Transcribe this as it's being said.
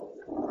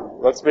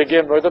Let's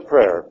begin with a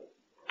prayer.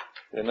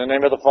 In the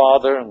name of the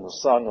Father, and the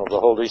Son, and the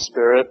Holy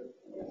Spirit.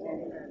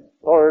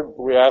 Lord,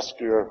 we ask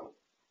you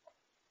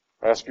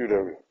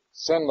to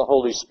send the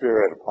Holy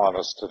Spirit upon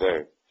us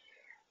today,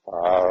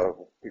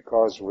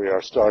 because we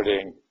are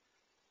starting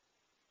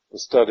the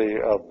study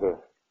of the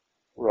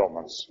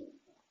Romans.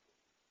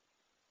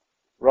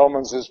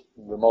 Romans is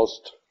the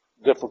most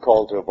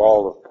difficult of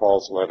all of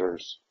Paul's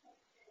letters,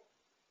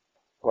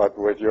 but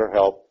with your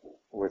help,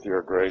 with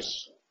your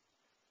grace,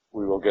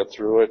 we will get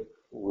through it,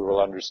 we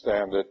will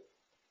understand it,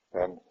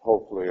 and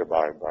hopefully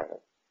abide by it.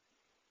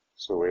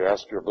 So we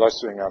ask your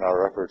blessing on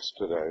our efforts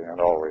today and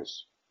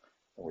always.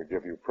 And we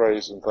give you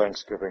praise and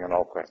thanksgiving in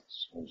all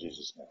things. In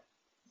Jesus' name.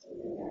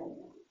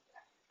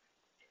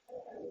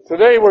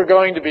 Today we're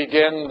going to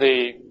begin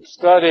the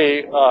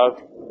study of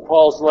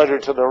Paul's letter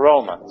to the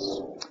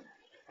Romans.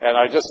 And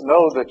I just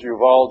know that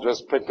you've all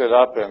just picked it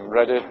up and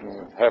read it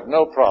and have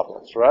no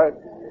problems, right?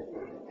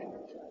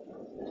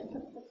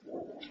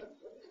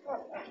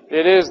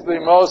 It is the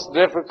most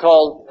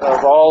difficult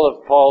of all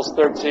of Paul's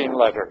 13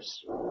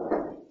 letters.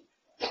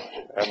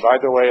 And by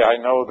the way, I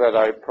know that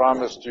I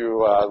promised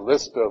you a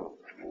list of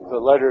the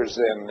letters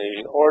in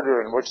the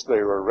order in which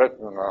they were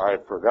written, and I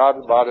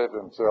forgot about it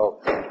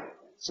until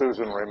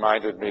Susan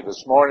reminded me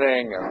this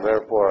morning, and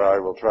therefore I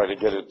will try to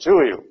get it to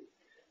you,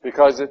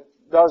 because it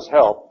does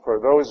help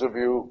for those of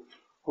you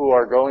who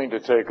are going to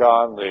take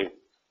on the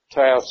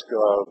task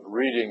of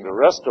reading the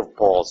rest of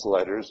Paul's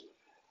letters.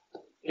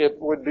 It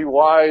would be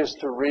wise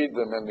to read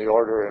them in the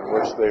order in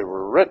which they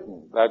were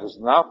written. That is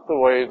not the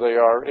way they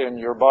are in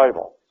your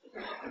Bible.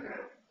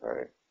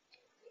 Okay.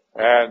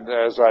 And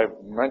as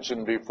I've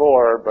mentioned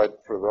before,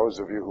 but for those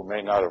of you who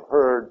may not have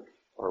heard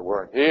or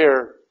weren't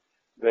here,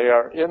 they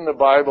are in the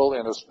Bible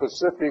in a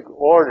specific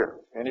order.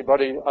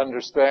 Anybody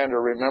understand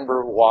or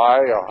remember why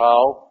or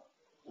how?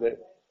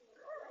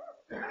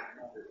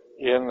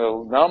 In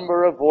the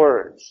number of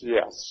words,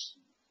 yes.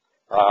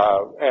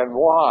 And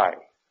why?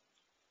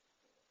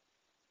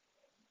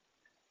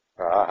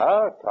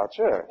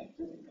 Gotcha.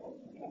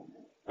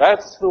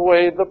 That's the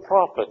way the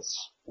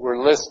prophets were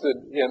listed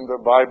in the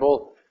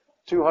Bible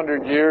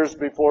 200 years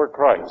before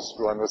Christ,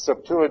 when the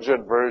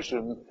Septuagint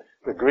version,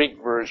 the Greek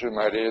version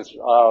that is,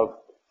 of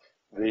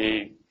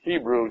the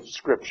Hebrew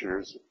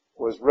scriptures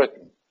was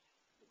written.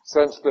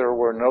 Since there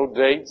were no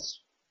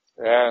dates,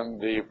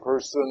 and the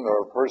person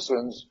or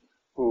persons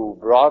who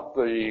brought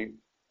the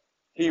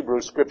Hebrew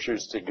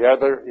scriptures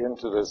together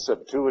into the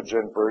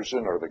Septuagint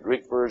version or the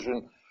Greek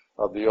version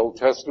of the Old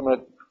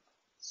Testament,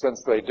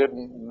 since they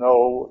didn't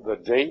know the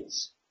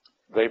dates,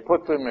 they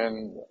put them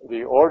in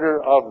the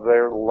order of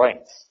their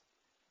length,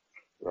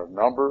 the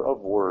number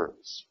of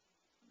words.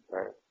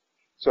 Okay.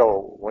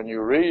 So when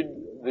you read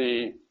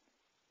the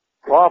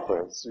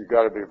prophets, you've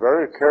got to be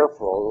very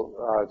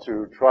careful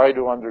to try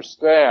to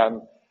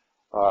understand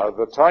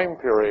the time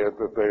period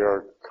that they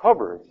are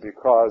covered,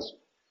 because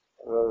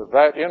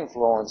that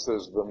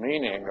influences the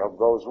meaning of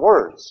those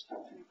words.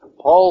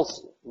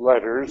 Paul's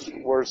letters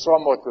were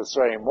somewhat the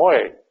same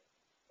way.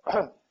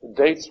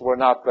 Dates were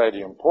not that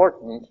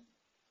important,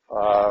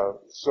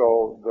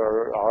 so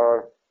there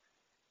are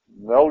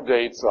no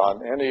dates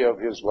on any of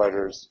his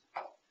letters,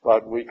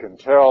 but we can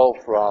tell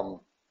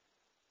from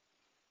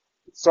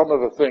some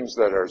of the things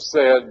that are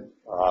said,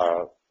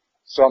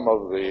 some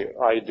of the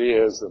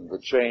ideas and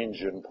the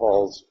change in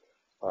Paul's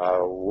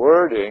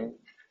wording,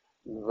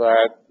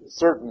 that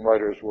certain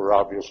letters were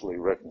obviously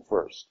written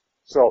first.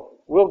 So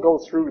we'll go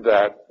through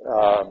that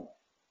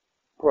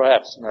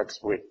perhaps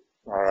next week,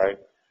 all right?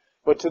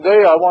 But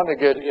today I want to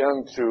get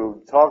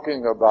into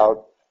talking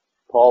about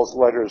Paul's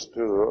letter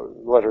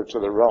to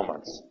the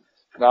Romans.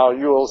 Now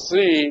you will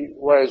see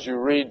as you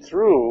read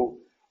through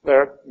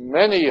that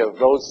many of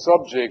those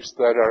subjects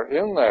that are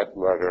in that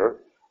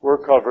letter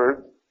were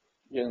covered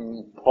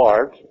in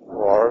part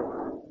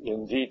or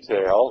in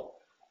detail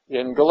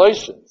in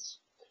Galatians.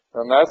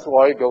 And that's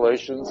why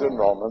Galatians and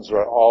Romans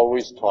are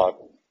always taught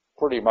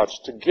pretty much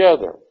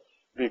together,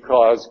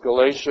 because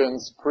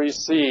Galatians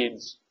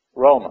precedes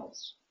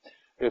Romans.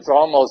 It's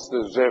almost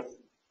as if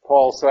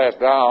Paul sat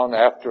down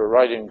after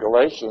writing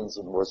Galatians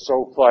and was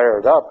so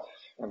fired up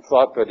and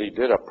thought that he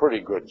did a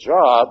pretty good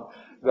job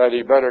that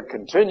he better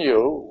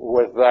continue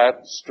with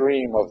that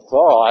stream of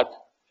thought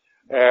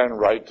and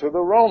write to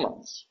the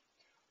Romans.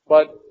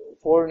 But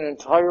for an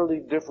entirely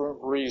different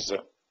reason.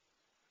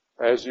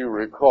 As you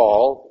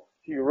recall,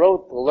 he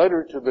wrote the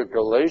letter to the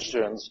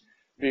Galatians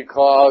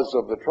because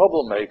of the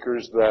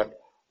troublemakers that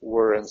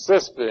were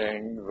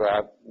insisting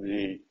that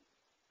the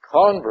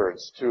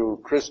converts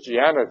to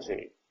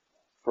Christianity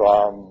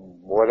from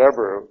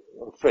whatever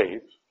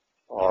faith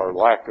or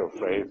lack of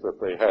faith that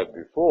they had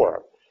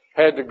before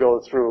had to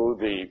go through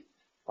the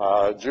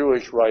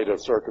Jewish rite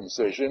of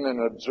circumcision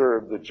and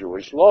observe the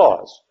Jewish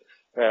laws.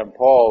 And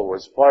Paul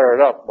was fired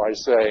up by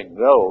saying,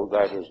 no,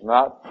 that is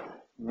not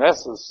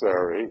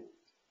necessary,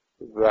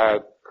 that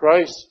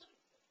Christ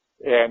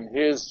and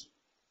his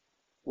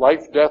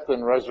life, death,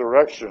 and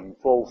resurrection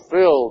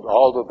fulfilled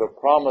all of the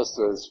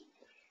promises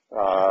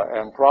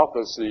and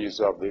prophecies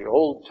of the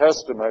Old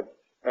Testament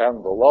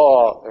and the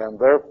law, and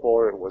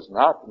therefore it was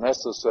not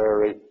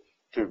necessary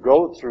to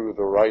go through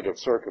the rite of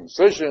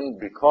circumcision,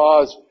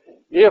 because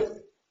if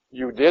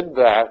you did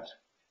that,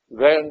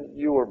 then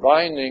you were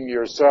binding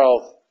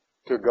yourself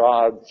to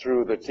God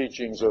through the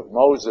teachings of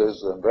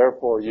Moses, and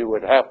therefore you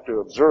would have to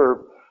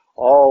observe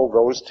all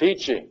those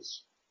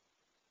teachings.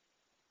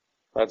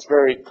 That's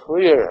very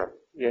clear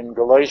in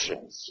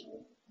Galatians,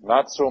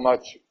 not so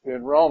much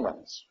in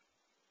Romans,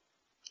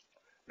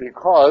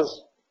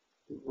 because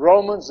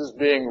Romans is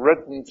being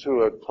written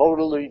to a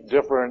totally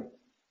different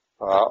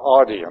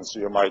audience,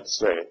 you might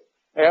say,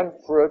 and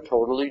for a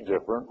totally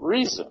different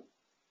reason.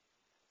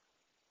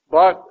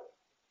 But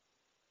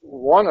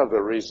one of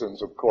the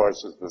reasons, of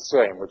course, is the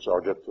same, which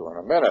I'll get to in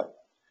a minute.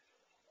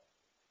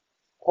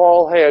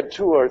 Paul had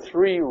 2 or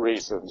 3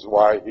 reasons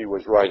why he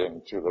was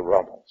writing to the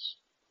Romans.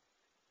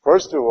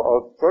 First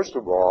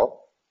of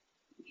all,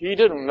 he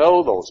didn't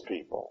know those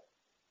people.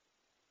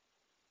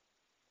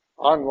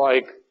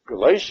 Unlike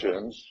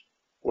Galatians,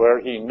 where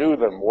he knew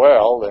them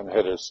well and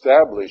had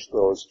established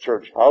those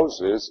church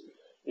houses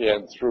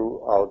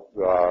throughout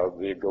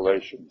the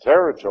Galatian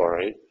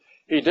territory,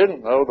 he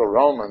didn't know the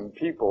Roman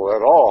people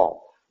at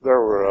all. There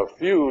were a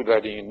few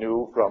that he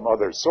knew from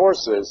other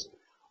sources,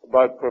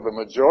 but for the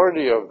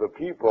majority of the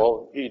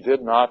people, he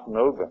did not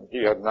know them.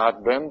 He had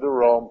not been to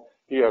Rome.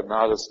 He had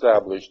not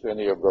established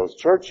any of those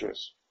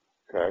churches.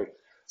 Okay?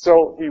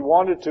 So he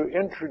wanted to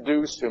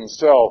introduce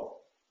himself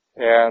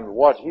and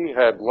what he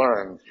had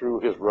learned through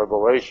his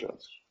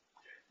revelations.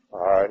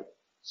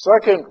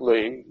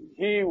 Secondly,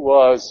 he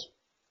was,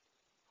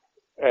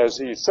 as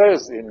he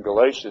says in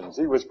Galatians,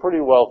 he was pretty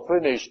well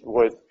finished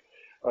with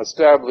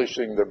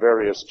establishing the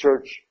various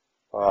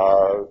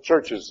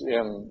churches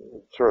in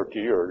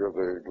Turkey or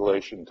the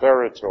Galatian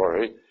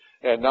territory,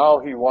 and now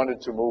he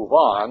wanted to move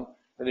on,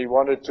 and he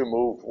wanted to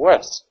move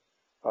west.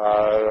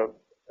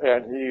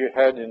 And he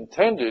had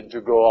intended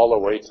to go all the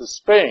way to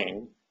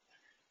Spain,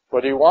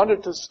 but he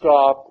wanted to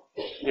stop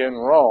in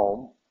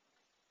Rome,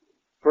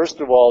 first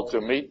of all, to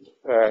meet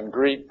and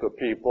greet the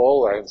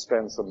people and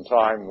spend some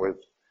time with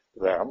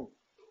them.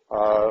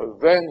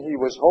 Then he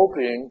was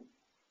hoping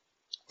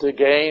to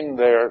gain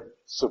their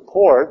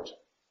support,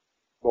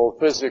 both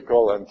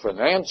physical and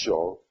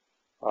financial,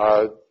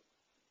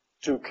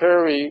 to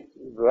carry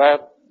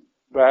that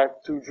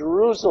back to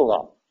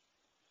Jerusalem,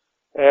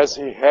 as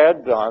he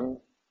had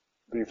done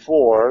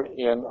before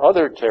in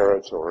other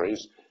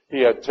territories.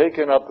 He had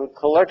taken up a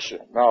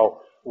collection.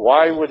 Now,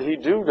 why would he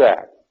do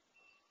that?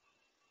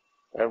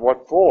 And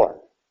what for?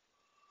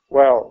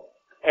 Well,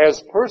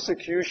 as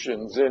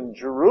persecutions in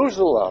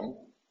Jerusalem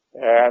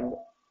and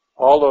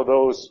all of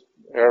those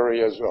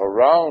areas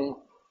around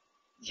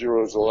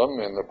Jerusalem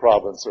in the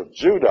province of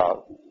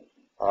Judah,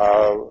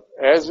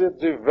 as it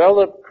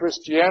developed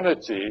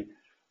Christianity,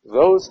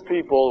 those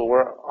people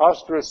were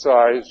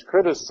ostracized,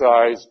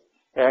 criticized,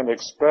 and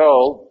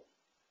expelled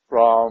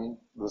from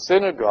the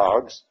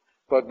synagogues.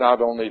 But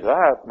not only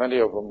that, many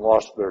of them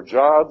lost their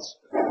jobs.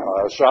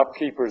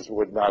 Shopkeepers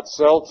would not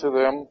sell to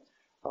them.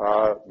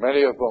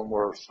 Many of them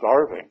were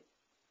starving,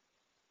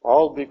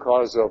 all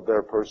because of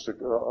their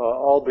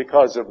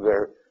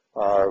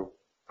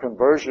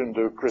conversion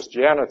to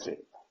Christianity.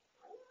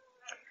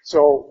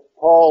 So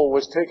Paul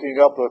was taking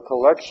up a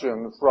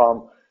collection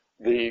from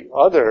the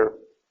other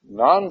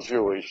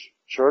non-Jewish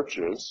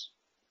churches,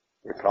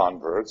 the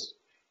converts,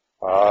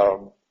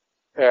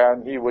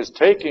 and he was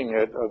taking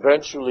it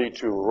eventually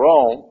to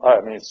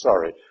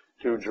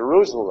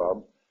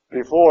Jerusalem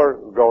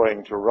before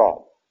going to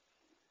Rome.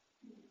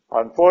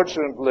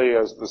 Unfortunately,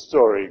 as the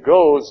story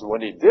goes,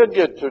 when he did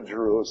get to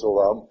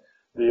Jerusalem,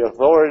 the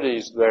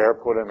authorities there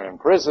put him in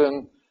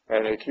prison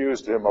and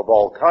accused him of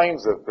all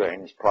kinds of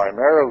things,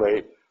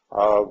 primarily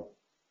of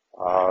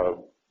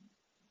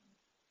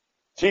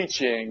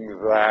teaching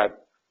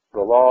that the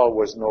law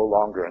was no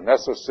longer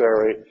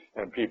necessary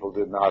and people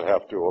did not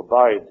have to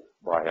abide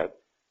by it,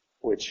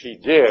 which he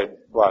did,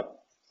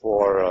 but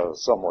for a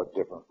somewhat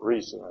different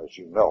reason, as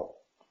you know.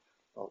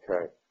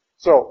 Okay.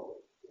 So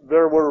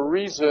there were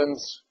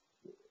reasons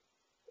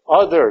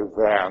other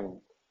than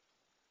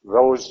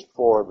those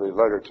for the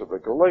letter to the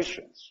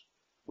Galatians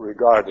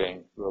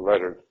regarding the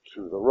letter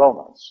to the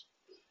Romans.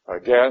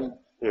 Again,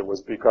 it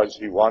was because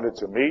he wanted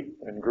to meet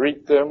and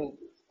greet them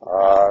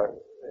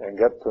and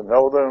get to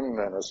know them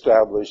and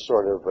establish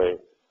sort of a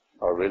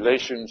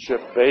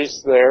relationship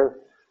base there.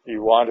 He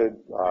wanted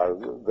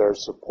their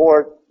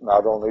support,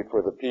 not only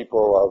for the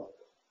people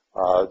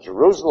of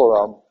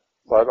Jerusalem,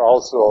 but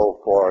also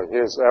for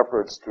his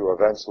efforts to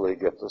eventually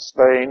get to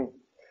Spain.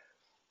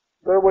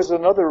 There was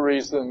another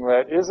reason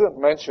that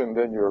isn't mentioned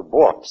in your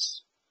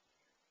books,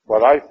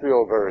 but I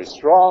feel very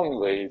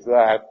strongly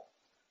that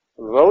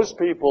those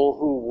people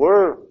who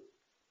were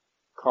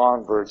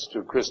converts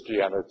to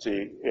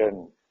Christianity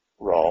in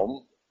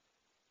Rome,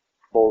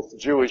 both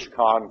Jewish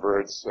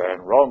converts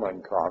and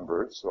Roman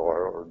converts,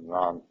 or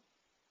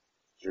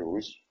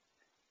non-Jews,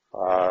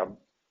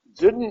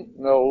 didn't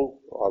know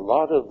a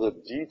lot of the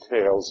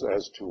details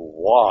as to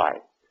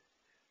why.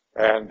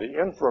 And the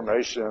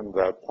information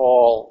that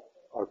Paul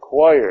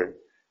acquired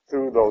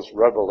through those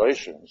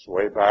revelations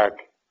way back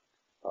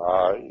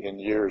in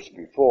years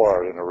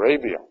before in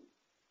Arabia.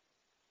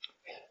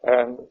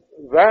 And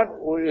that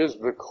is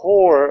the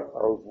core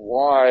of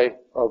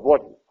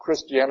what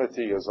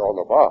Christianity is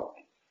all about.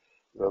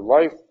 The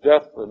life,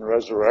 death, and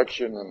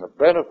resurrection and the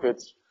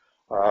benefits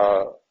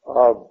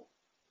of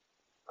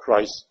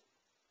Christ's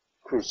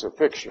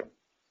crucifixion.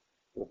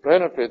 The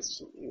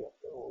benefits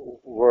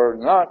were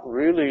not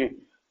really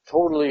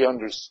totally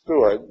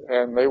understood,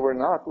 and they were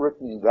not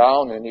written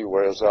down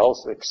anywhere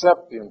else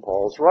except in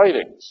Paul's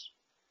writings.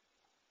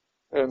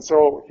 And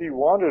so he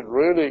wanted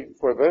really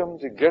for them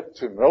to get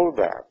to know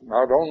that.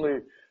 Not only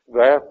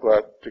that,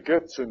 but to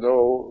get to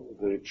know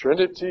the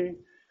Trinity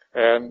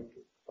and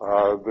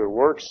the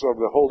works of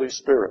the Holy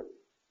Spirit.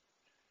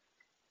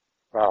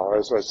 Now,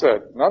 as I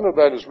said, none of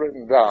that is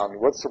written down.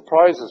 What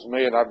surprises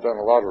me, and I've done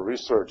a lot of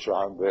research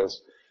on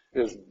this,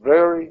 is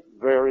very,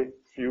 very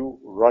few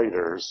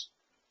writers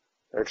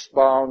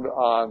expound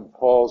on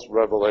Paul's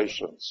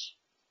revelations.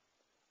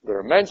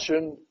 They're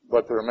mentioned,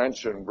 but they're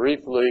mentioned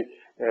briefly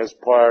as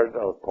part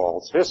of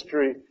Paul's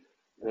history.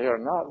 They are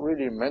not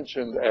really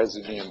mentioned as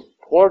an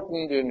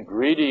important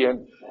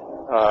ingredient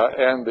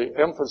and the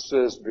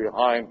emphasis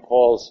behind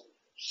Paul's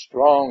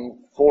strong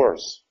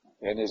force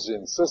and his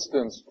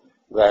insistence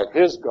that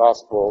his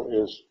gospel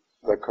is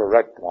the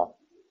correct one.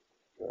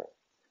 Okay.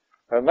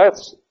 And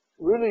that's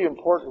really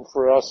important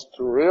for us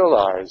to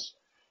realize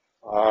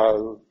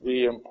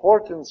the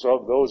importance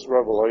of those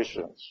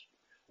revelations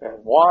and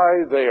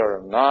why they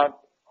are not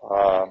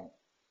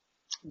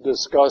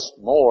discussed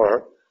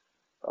more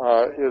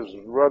is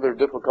rather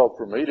difficult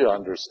for me to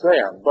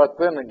understand. But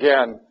then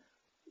again,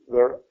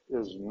 there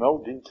is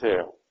no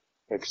detail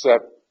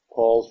except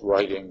Paul's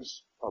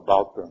writings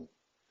about them,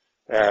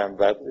 and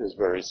that is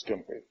very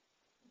skimpy.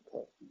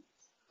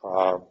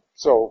 Okay.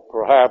 So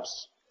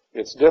perhaps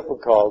it's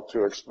difficult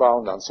to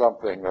expound on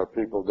something that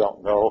people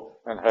don't know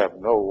and have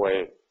no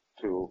way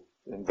to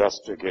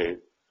investigate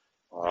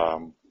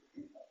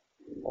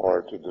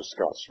or to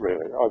discuss,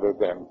 really, other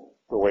than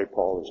the way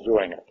Paul is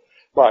doing it.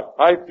 But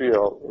I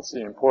feel it's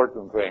the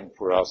important thing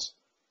for us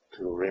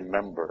to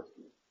remember.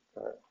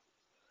 Okay.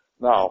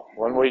 Now,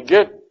 when we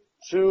get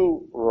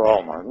to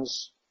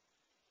Romans,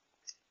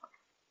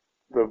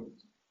 the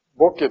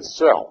book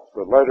itself,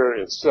 the letter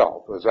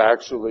itself, was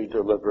actually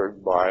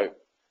delivered by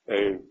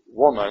a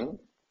woman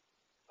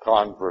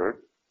convert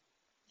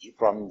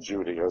from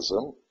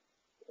Judaism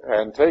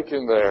and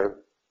taken there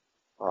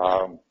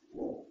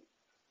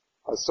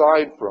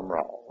aside from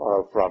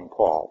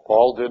Paul.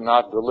 Paul did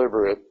not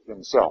deliver it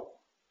himself.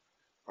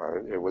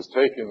 It was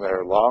taken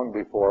there long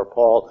before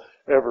Paul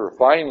ever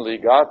finally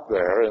got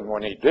there, and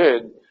when he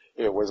did,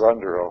 it was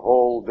under a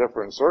whole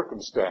different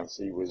circumstance.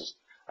 He was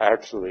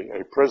actually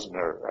a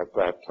prisoner at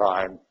that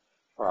time,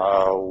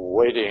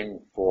 waiting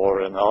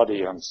for an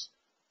audience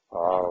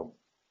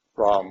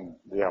from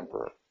the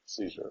emperor,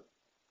 Caesar.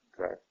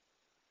 Okay.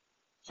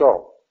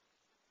 So,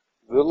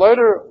 the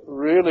letter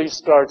really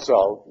starts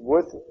out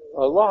with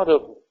a lot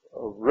of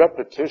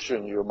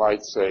repetition, you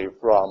might say,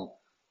 from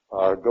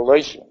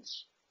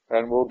Galatians.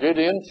 And we'll get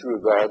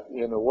into that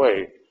in a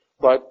way.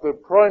 But the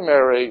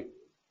primary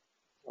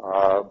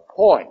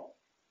point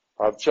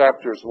of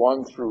chapters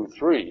 1 through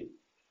 3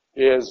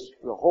 is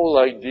the whole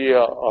idea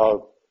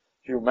of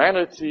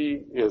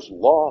humanity is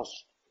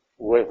lost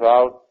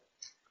without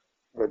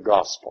the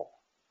gospel.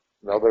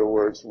 In other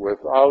words,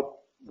 without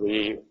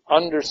the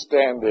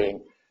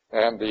understanding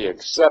and the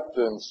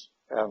acceptance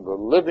and the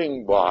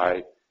living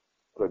by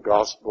the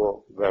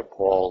gospel that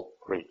Paul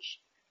preached.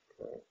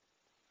 Okay.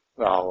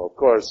 Now, of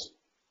course,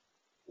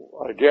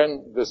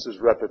 again, this is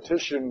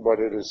repetition, but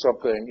it is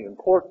something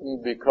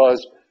important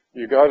because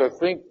you got to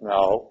think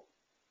now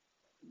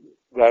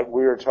that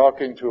we are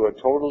talking to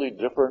a totally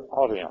different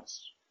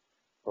audience.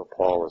 Or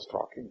Paul is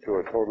talking to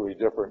a totally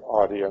different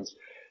audience,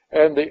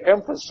 and the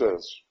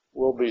emphasis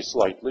will be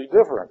slightly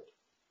different.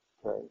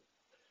 Okay.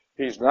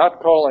 He's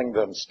not calling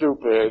them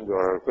stupid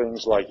or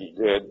things like he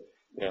did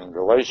in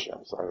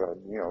Galatians.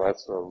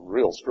 That's a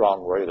real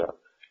strong way to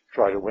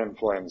try to win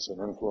friends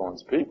and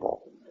influence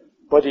people.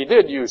 But he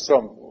did use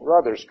some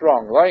rather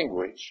strong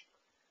language.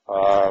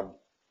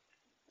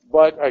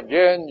 But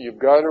again, you've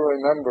got to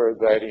remember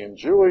that in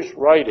Jewish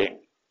writing,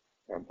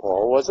 and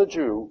Paul was a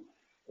Jew,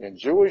 in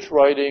Jewish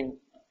writing,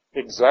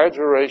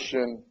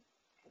 exaggeration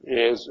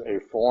is a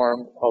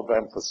form of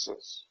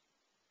emphasis.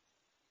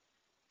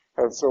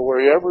 And so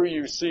wherever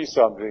you see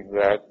something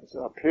that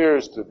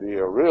appears to be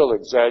a real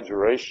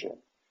exaggeration,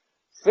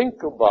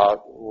 think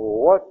about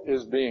what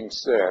is being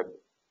said,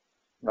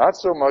 not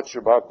so much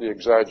about the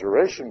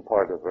exaggeration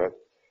part of it,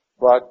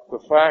 but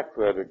the fact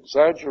that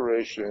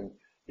exaggeration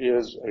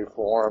is a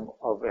form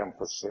of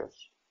emphasis.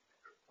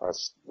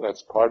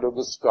 That's part of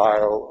the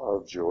style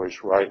of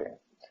Jewish writing.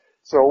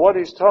 So what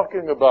he's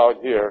talking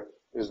about here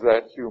is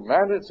that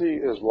humanity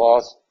is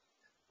lost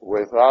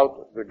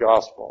without the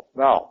gospel.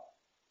 Now,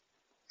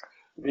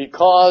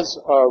 because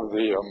of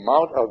the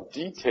amount of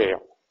detail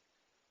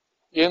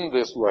in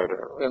this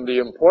letter and the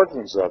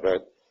importance of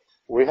it,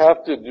 we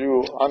have to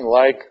do,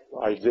 unlike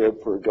I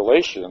did for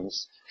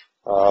Galatians,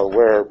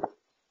 where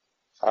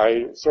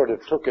I sort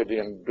of took it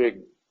in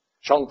big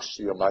chunks,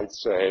 you might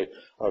say,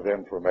 of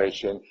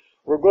information.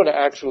 We're going to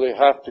actually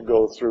have to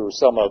go through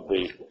some of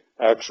the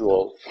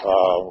actual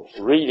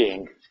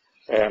reading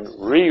and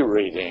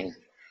rereading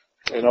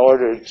in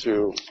order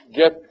to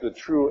get the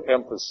true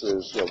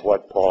emphasis of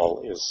what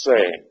Paul is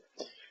saying.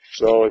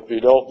 So if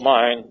you don't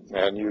mind,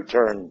 and you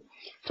turn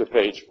to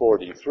page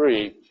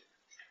 43,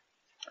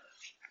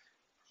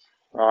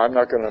 I'm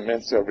not going to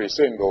mince every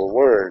single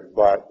word,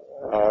 but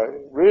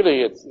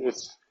really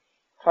it's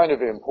kind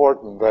of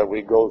important that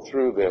we go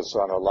through this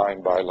on a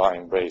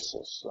line-by-line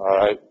basis, all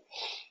right?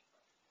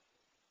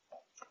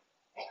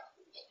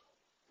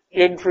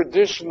 In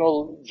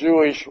traditional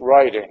Jewish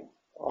writing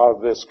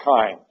of this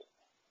kind,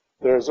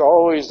 there's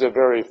always a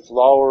very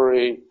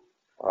flowery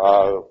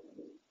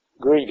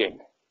greeting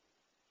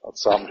of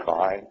some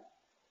kind.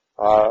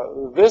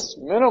 This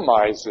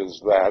minimizes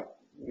that.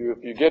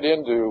 If you get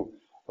into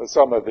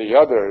some of the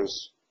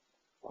others,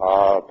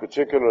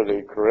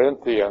 particularly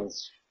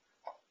Corinthians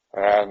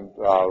and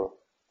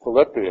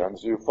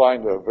Philippians, you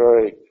find a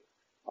very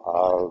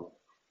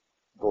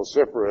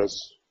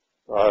vociferous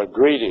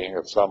greeting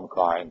of some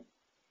kind.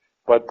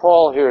 But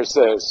Paul here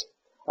says,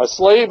 a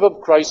slave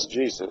of Christ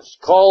Jesus,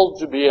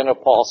 called to be an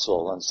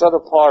apostle and set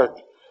apart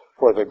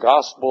for the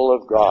gospel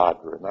of God.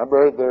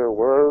 Remember, there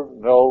were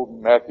no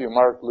Matthew,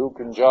 Mark, Luke,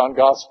 and John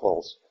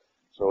gospels.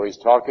 So he's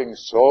talking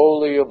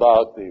solely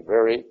about the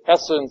very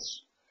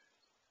essence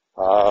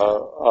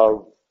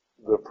of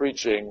the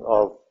preaching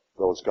of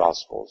those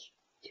gospels.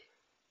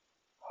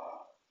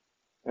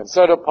 And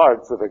set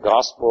apart for the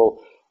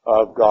gospel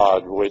of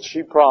God, which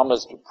he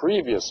promised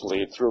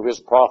previously through his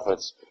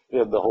prophets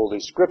in the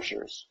Holy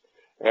Scriptures.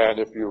 And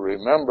if you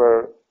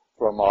remember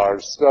from our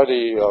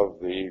study of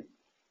the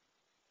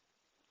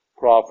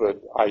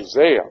prophet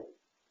Isaiah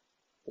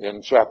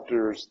in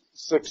chapter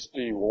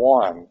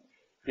 61,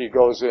 he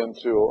goes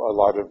into a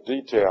lot of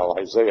detail,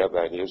 Isaiah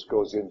that is,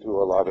 goes into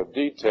a lot of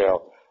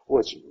detail,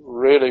 which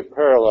really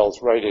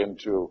parallels right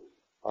into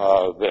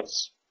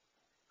this.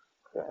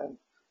 Okay.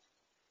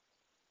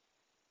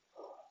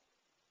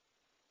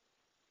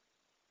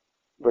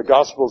 The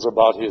gospel's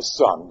about his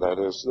son, that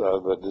is,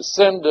 the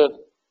descendant,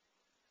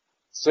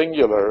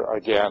 singular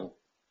again,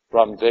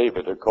 from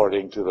David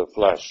according to the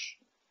flesh.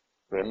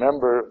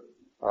 Remember,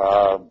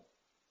 the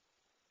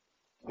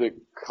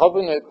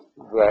covenant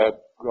that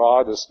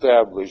God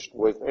established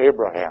with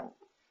Abraham,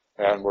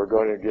 and we're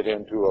going to get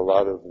into a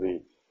lot of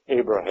the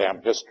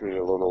Abraham history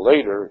a little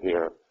later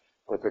here,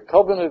 but the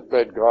covenant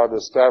that God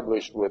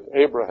established with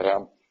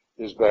Abraham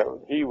is that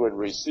he would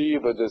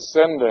receive a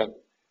descendant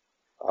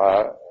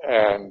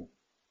and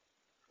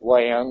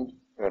land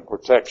and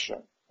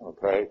protection,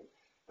 okay?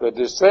 The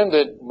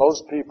descendant,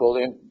 most people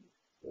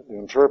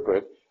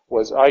interpret,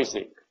 was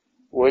Isaac,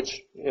 which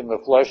in the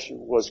flesh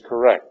was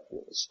correct.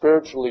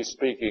 Spiritually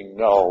speaking,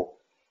 no.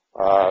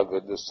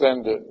 The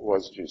descendant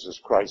was Jesus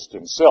Christ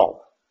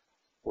himself,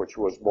 which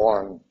was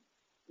born,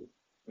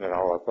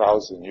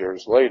 1,000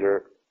 years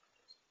later.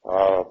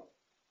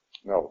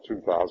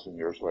 2,000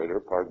 years later,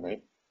 pardon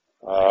me.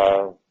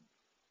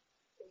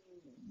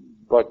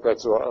 But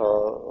that's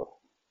a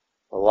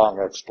long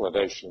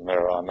explanation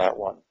there on that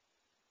one.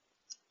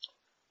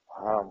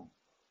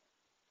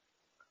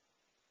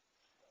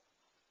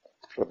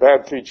 The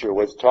bad feature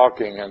with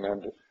talking and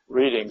then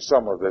reading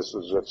some of this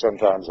is that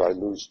sometimes I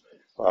lose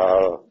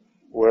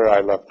where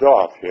I left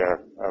off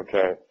here,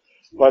 okay?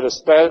 But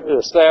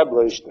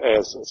established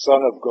as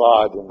Son of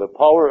God in the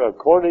power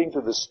according to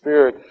the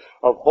Spirit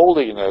of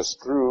holiness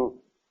through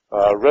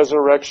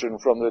resurrection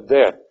from the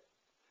dead.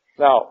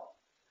 Now,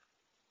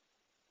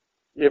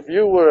 if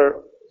you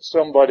were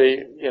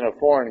somebody in a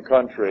foreign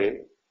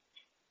country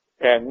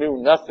and knew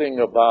nothing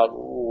about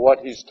what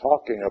he's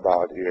talking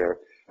about here,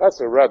 that's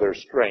a rather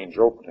strange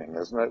opening,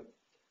 isn't it?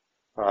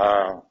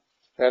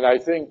 And I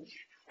think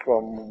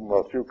from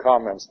a few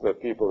comments that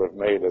people have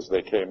made as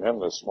they came in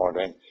this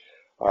morning,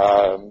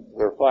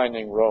 they're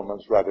finding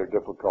Romans rather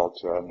difficult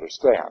to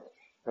understand.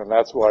 And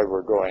that's why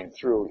we're going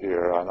through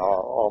here on an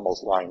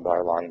almost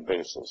line-by-line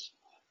basis.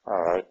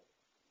 All right.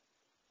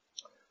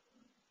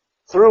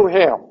 Through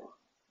him,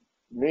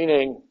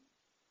 meaning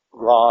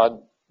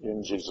God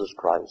in Jesus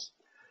Christ,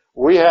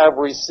 we have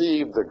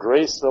received the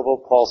grace of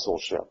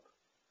apostleship.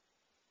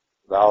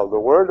 Now, the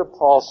word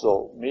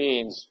apostle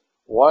means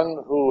one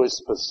who is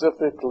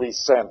specifically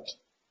sent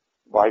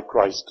by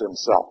Christ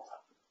himself.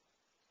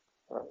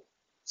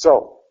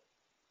 So,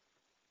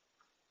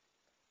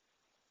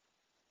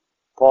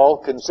 Paul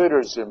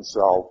considers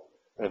himself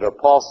an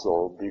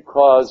apostle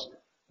because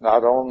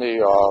not only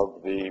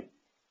of the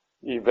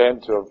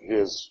event of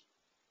his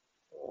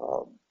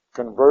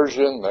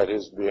conversion, that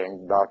is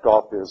being knocked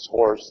off his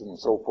horse and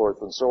so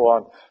forth and so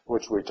on,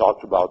 which we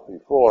talked about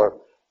before,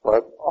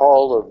 but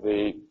all of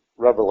the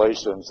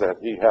revelations that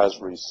he has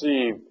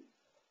received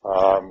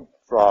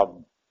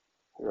from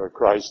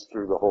Christ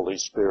through the Holy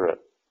Spirit.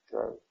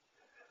 Okay.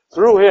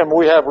 Through him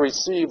we have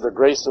received the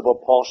grace of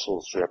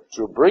apostleship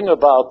to bring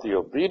about the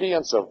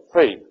obedience of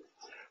faith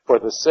for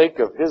the sake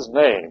of his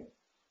name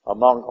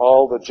among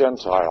all the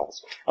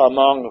Gentiles,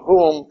 among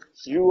whom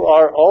you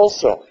are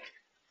also,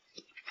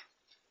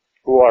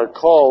 who are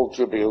called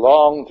to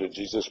belong to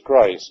Jesus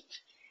Christ,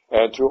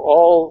 and to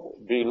all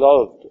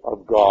beloved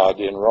of God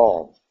in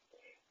Rome,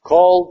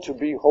 called to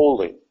be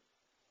holy.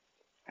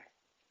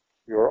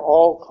 You're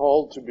all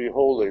called to be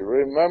holy.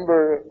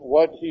 Remember,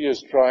 what he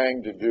is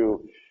trying to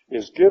do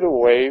is get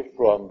away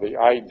from the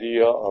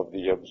idea of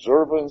the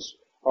observance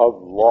of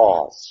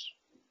laws.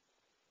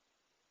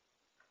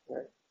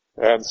 Okay.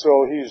 And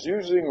so he's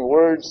using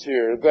words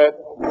here that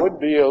would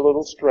be a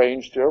little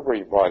strange to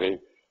everybody,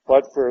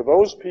 but for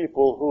those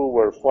people who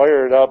were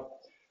fired up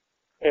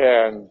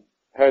and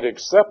had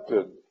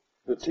accepted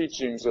the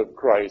teachings of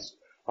Christ,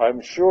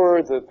 I'm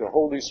sure that the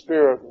Holy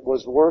Spirit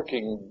was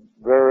working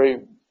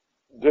very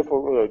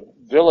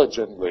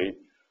diligently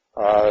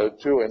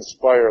to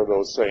inspire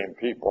those same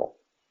people.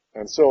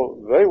 And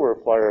so they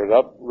were fired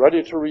up,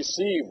 ready to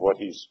receive what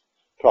he's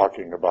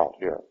talking about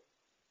here.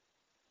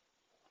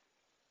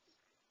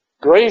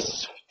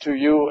 Grace to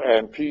you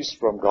and peace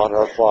from God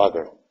our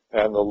Father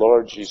and the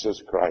Lord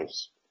Jesus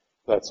Christ.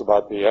 That's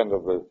about the end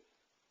of the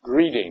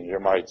greeting, you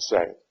might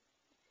say.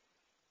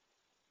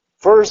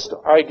 First,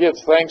 I give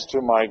thanks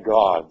to my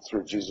God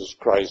through Jesus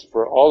Christ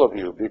for all of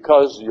you,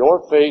 because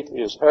your faith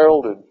is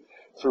heralded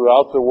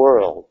throughout the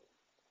world.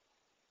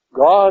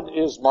 God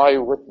is my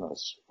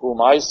witness,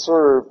 whom I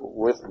serve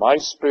with my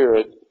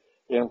spirit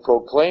in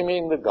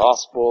proclaiming the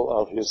gospel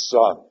of his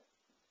Son.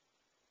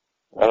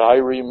 And I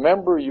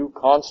remember you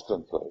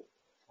constantly,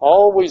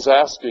 always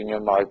asking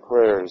in my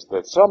prayers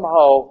that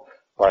somehow,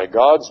 by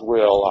God's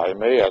will, I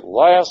may at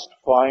last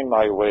find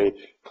my way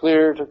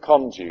clear to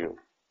come to you.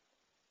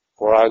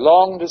 For I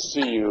long to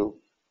see you,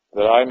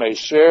 that I may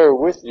share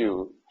with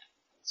you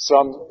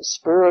some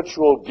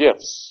spiritual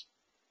gifts,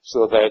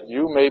 so that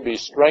you may be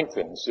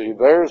strengthened. See,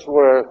 there's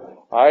where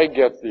I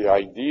get the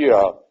idea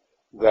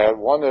that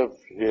one of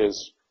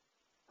his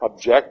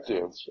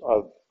objectives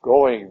of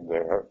going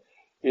there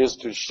is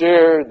to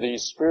share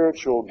these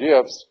spiritual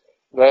gifts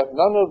that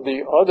none of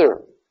the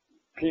other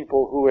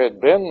people who had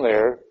been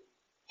there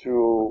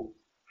to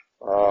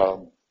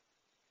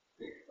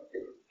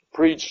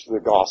preach the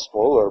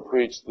gospel or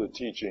preach the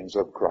teachings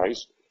of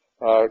Christ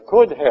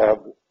could have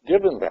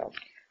given them,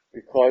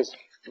 because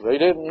they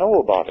didn't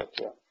know about it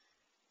yet.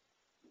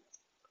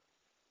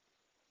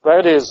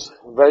 That is,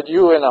 that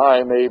you and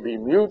I may be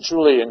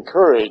mutually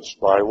encouraged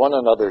by one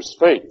another's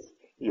faith,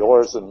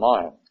 yours and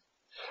mine.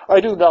 I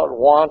do not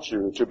want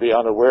you to be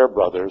unaware,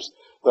 brothers,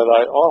 that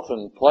I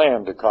often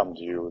planned to come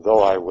to you,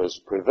 though I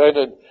was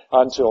prevented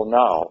until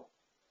now,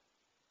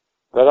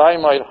 that I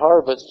might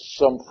harvest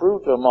some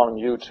fruit among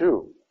you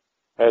too,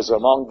 as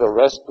among the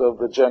rest of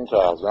the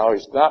Gentiles. Now,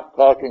 he's not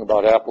talking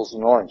about apples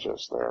and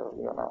oranges there,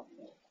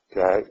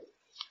 okay?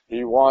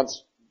 He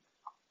wants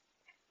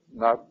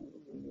not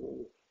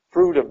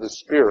fruit of the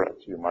Spirit,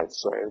 you might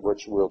say,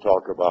 which we'll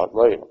talk about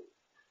later.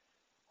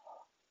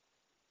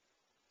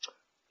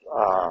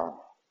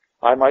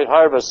 I might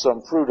harvest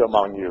some fruit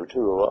among you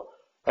too,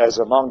 as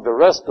among the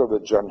rest of the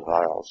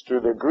Gentiles, to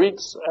the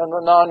Greeks and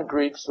the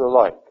non-Greeks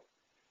alike,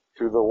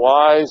 to the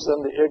wise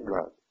and the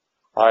ignorant.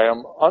 I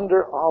am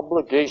under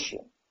obligation,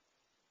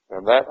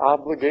 and that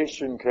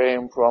obligation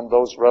came from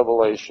those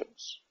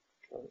revelations.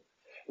 Okay.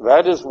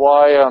 That is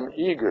why I'm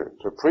eager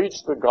to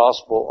preach the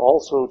gospel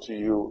also to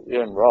you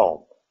in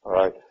Rome. All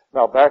right.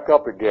 Now back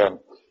up again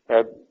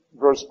at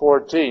verse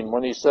 14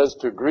 when he says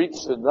to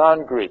Greeks and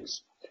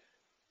non-Greeks.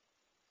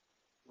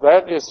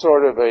 That is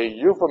sort of a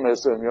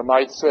euphemism, you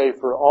might say,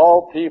 for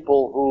all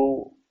people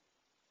who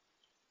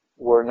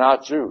were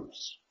not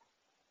Jews.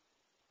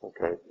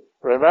 Okay.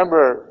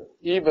 Remember,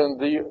 even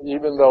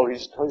though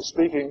he's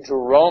speaking to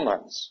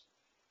Romans,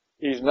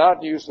 he's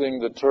not using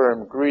the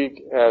term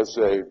Greek as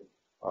a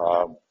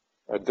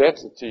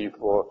identity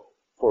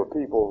for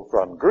people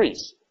from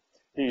Greece.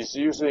 He's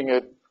using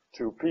it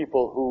to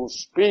people who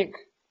speak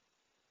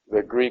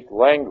the Greek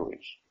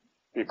language,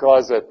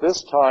 because at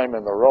this time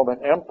in the Roman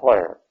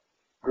Empire,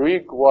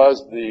 Greek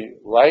was the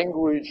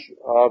language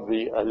of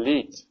the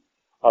elite,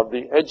 of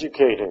the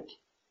educated.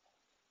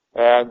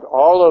 And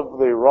all of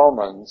the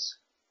Romans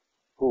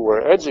who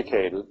were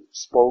educated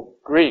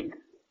spoke Greek.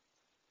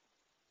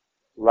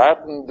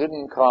 Latin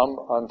didn't come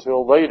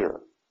until later,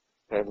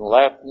 and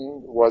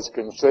Latin was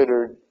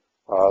considered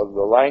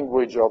the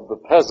language of the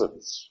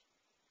peasants,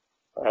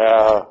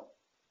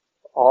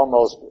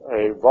 almost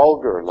a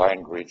vulgar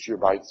language, you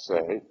might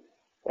say.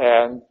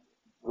 And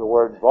the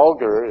word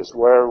vulgar is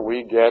where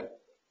we get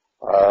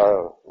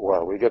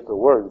we get the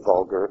word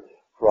vulgar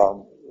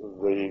from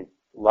the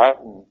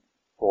Latin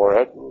for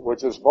it,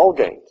 which is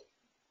vulgate.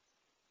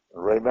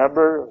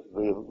 Remember,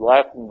 the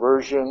Latin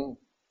version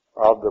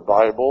of the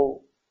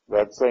Bible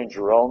that St.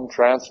 Jerome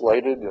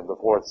translated in the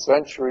 4th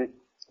century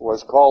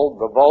was called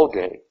the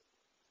Vulgate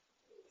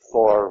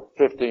for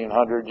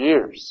 1,500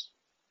 years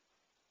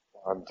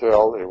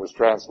until it was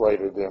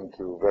translated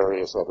into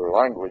various other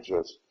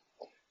languages.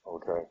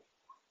 Okay.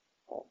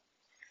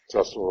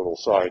 Just a little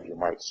side, you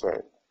might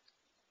say.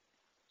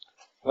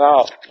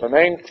 Now, the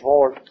main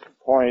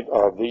point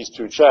of these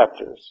two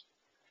chapters,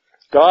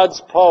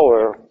 God's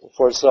power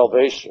for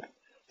salvation.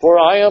 For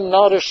I am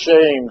not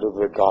ashamed of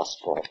the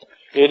gospel.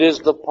 It is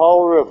the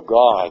power of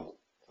God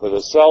for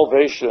the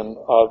salvation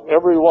of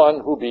everyone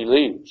who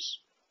believes.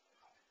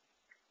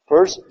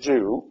 First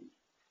Jew,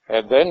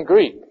 and then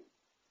Greek.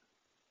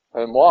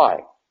 And why?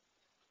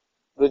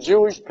 The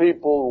Jewish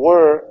people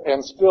were,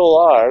 and still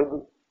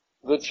are,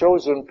 the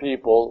chosen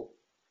people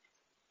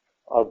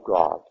of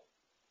God.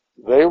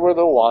 They were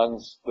the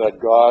ones that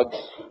God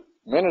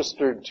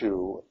ministered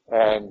to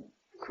and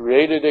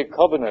created a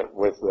covenant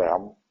with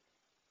them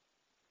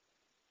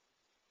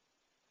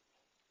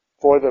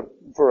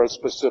for a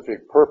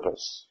specific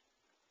purpose.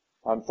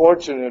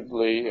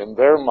 Unfortunately, in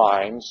their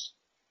minds,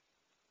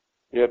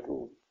 it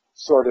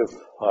sort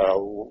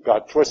of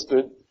got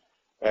twisted,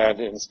 and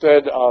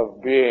instead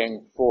of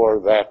being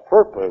for that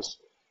purpose,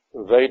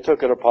 they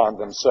took it upon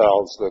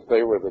themselves that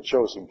they were the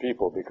chosen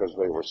people because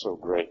they were so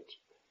great.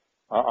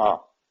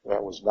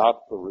 That was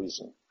not the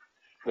reason.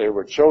 They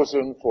were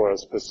chosen for a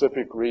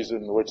specific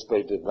reason which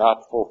they did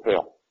not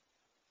fulfill.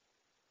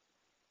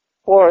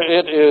 For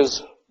it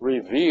is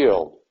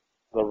revealed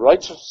the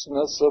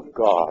righteousness of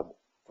God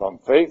from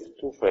faith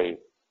to faith,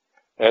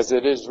 as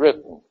it is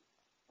written,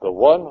 the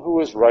one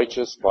who is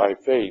righteous by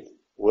faith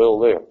will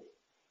live.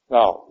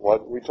 Now,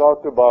 what we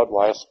talked about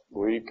last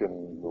week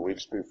and the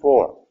weeks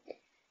before,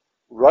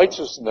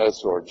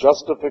 righteousness or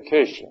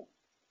justification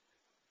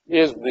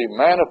is the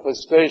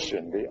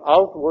manifestation, the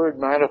outward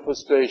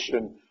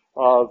manifestation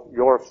of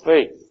your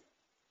faith.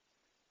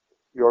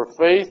 Your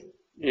faith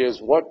is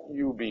what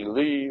you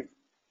believe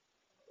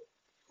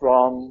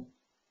from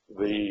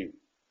the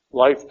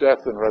life,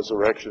 death, and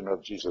resurrection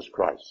of Jesus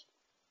Christ.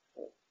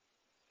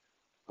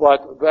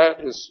 But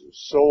that is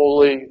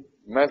solely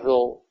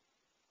mental,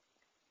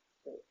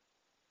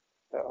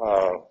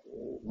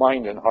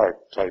 mind and heart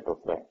type of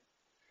thing.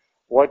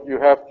 What you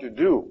have to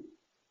do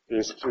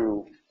is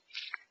to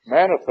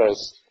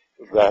manifest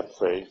that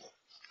faith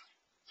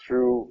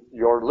through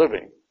your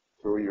living,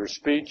 through your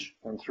speech,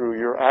 and through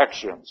your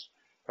actions.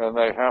 And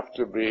they have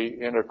to be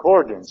in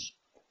accordance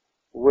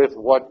with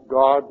what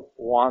God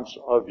wants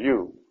of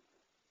you,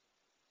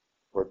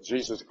 what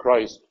Jesus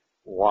Christ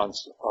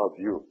wants of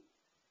you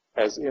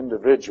as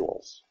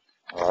individuals.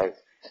 All right?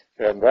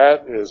 And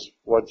that is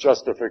what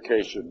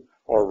justification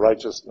or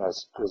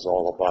righteousness is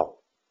all about.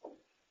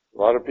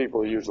 A lot of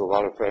people use a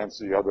lot of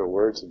fancy other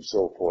words and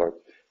so forth,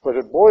 but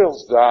it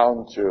boils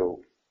down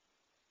to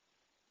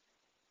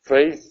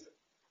faith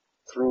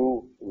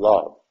through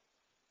love.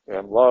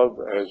 And love,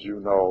 as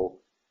you know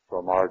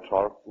from our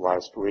talk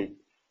last week,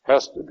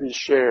 has to be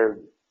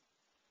shared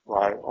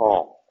by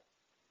all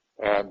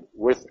and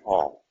with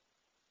all.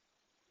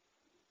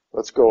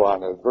 Let's go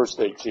on to verse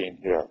 18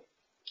 here.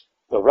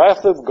 The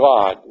wrath of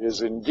God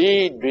is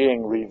indeed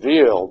being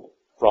revealed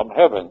from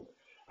heaven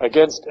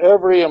against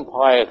every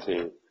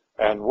impiety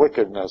and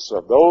wickedness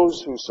of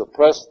those who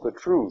suppress the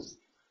truth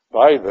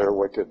by their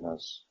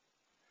wickedness.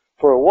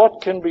 For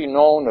what can be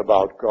known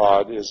about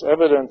God is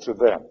evident to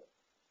them,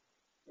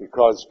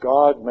 because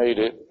God made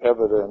it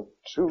evident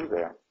to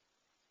them.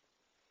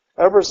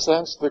 Ever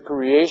since the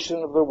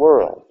creation of the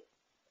world,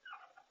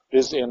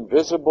 His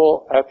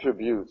invisible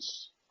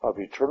attributes of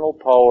eternal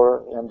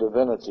power and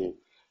divinity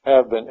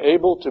have been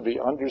able to be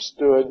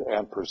understood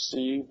and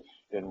perceived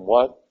in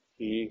what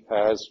He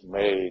has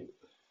made.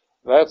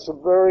 That's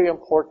a very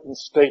important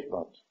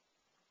statement,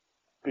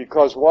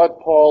 because what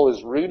Paul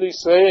is really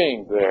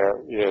saying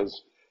there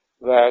is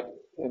that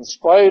in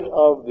spite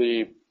of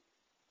the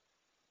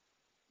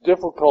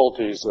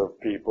difficulties of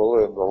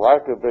people and the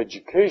lack of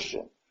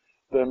education,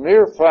 the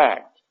mere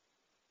fact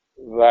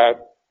that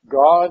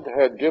God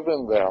had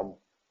given them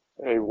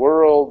a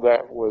world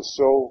that was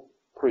so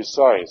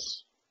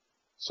precise,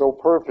 so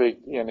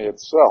perfect in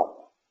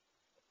itself.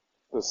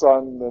 The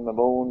sun and the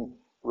moon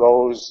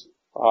rose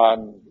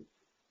on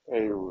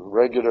a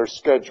regular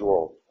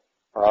schedule.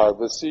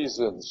 The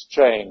seasons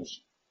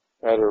changed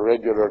at a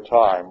regular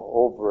time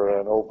over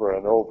and over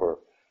and over.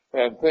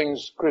 And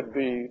things could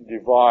be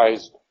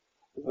devised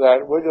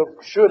that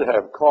should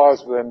have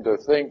caused them to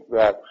think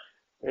that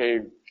a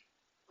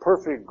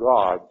perfect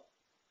God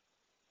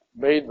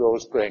made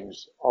those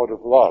things out of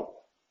love.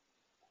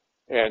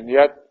 And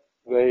yet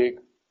they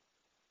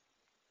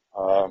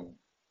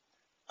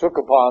took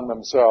upon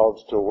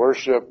themselves to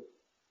worship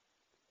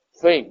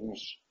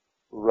things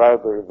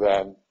rather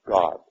than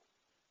God.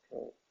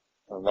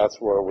 And that's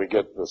where we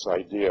get this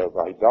idea of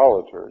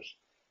idolaters,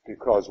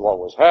 because what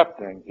was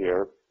happening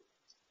here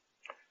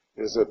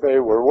is that they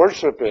were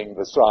worshiping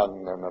the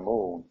sun and the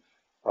moon.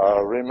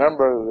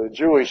 Remember, the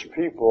Jewish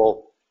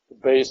people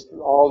based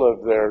all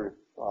of their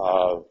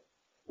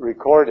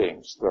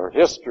recordings, their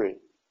history,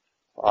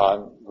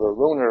 on the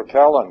lunar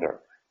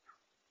calendar.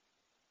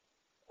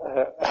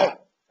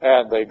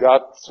 And they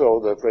got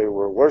so that they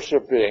were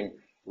worshiping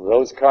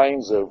those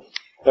kinds of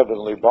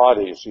heavenly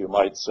bodies, you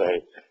might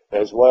say,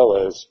 as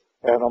well as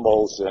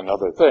animals and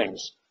other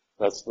things.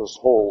 That's this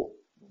whole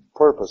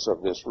purpose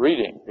of this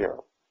reading here.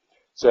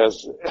 It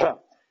says,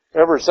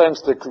 ever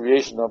since the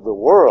creation of the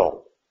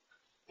world,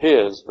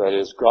 His, that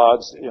is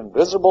God's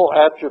invisible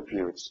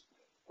attributes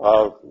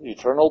of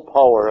eternal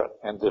power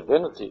and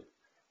divinity,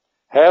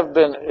 have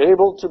been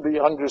able to be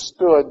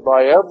understood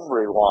by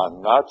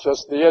everyone, not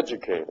just the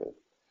educated,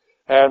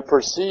 and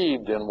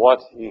perceived in what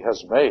He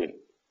has made.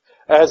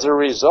 As a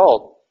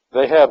result,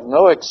 they have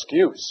no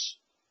excuse,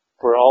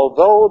 for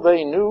although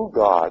they knew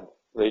God,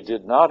 they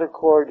did not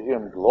accord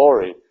Him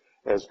glory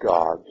as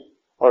God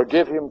or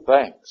give Him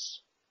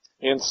thanks.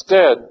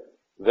 Instead,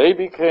 they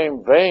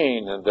became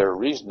vain in their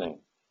reasoning,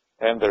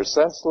 and their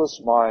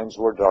senseless minds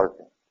were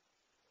darkened.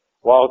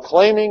 While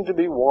claiming to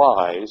be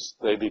wise,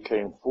 they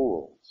became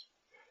fools,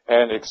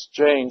 and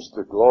exchanged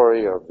the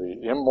glory of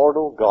the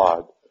immortal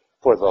God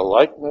for the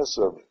likeness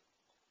of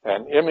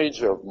an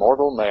image of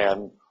mortal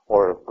man,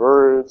 or of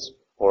birds,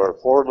 or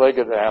of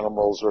four-legged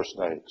animals, or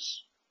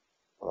snakes.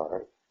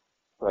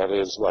 That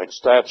is, like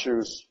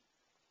statues,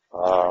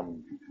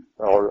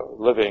 or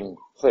living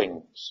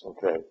things.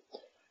 Okay.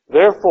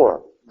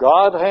 Therefore,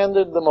 God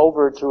handed them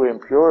over to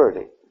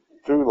impurity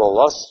through the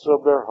lusts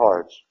of their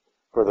hearts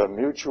for the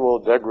mutual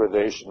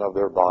degradation of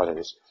their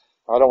bodies.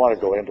 I don't want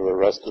to go into the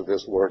rest of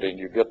this wording.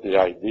 You get the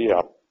idea,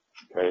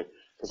 okay,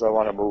 because I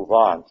want to move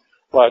on.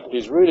 But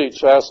he's really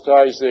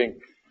chastising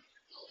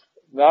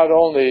not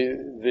only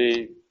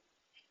the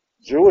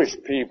Jewish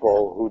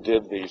people who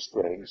did these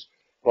things,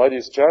 but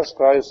he's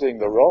chastising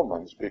the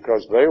Romans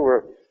because they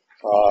were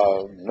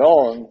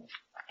known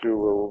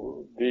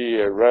to be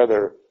a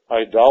rather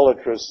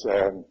idolatrous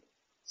and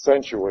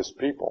sensuous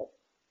people.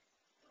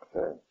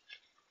 Okay.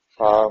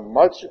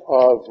 Much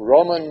of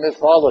Roman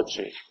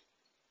mythology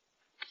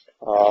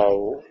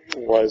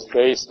was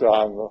based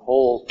on the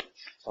whole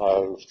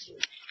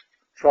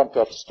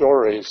trumped-up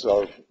stories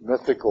of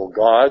mythical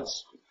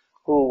gods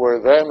who were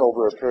then,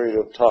 over a period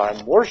of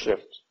time,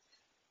 worshipped.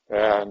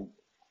 And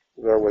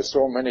there were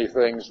so many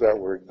things that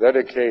were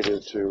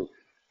dedicated to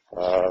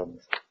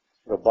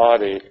the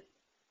body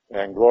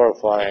and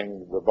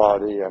glorifying the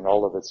body and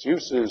all of its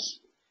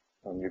uses,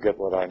 and you get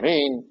what I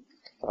mean,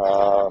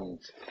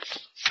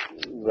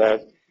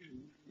 that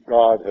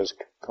God has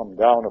come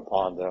down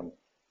upon them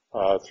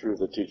through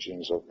the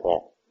teachings of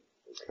Paul.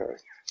 Okay.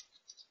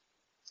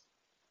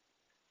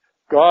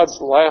 God's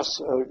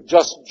last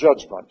just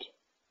judgment,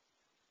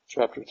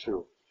 chapter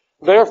 2.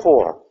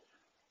 Therefore,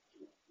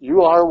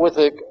 you are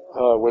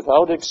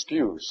without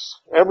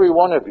excuse, every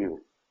one of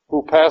you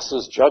who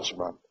passes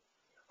judgment,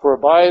 for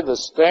by the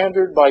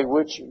standard by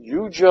which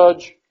you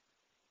judge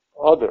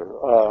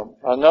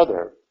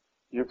another,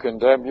 you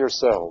condemn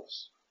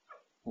yourselves.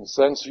 And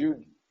since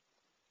you,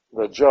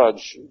 the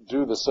judge,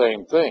 do the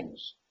same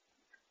things,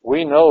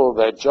 we know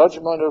that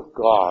judgment of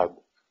God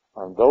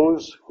on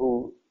those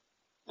who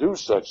do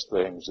such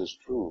things is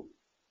true.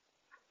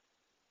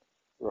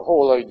 The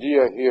whole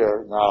idea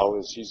here now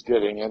is he's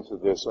getting into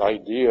this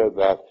idea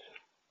that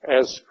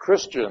as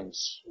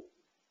Christians,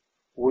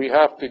 we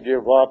have to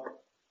give up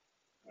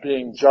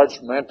being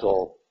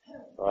judgmental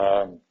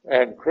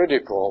and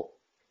critical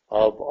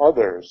of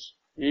others,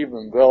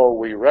 even though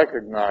we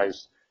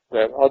recognize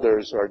that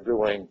others are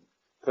doing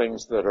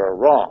things that are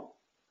wrong.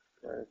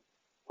 Okay?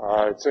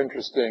 It's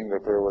interesting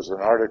that there was an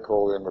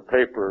article in the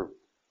paper,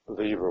 I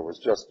believe it was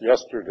just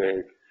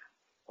yesterday,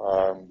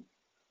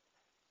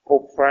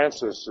 Pope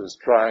Francis is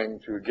trying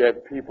to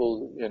get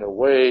people in a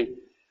way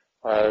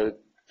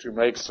to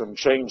make some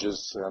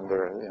changes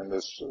in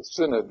this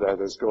synod that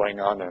is going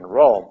on in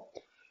Rome.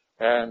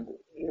 And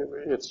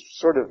it's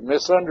sort of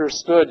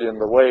misunderstood in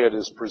the way it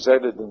is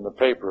presented in the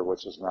paper,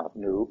 which is not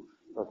new,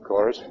 of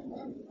course.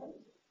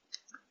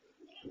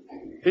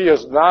 He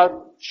is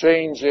not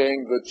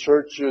changing the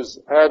church's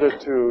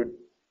attitude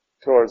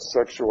towards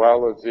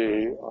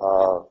sexuality,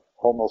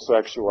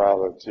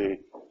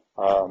 homosexuality,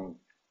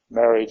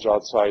 marriage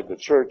outside the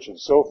church, and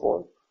so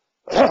forth.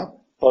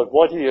 But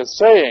what he is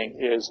saying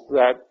is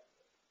that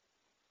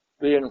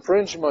the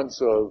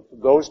infringements of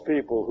those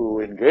people who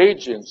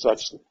engage in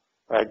such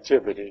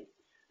activity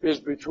is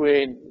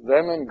between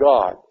them and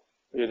God.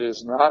 It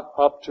is not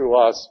up to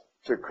us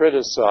to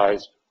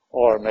criticize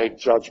or make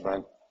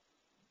judgment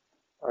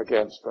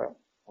against them.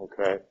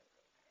 Okay?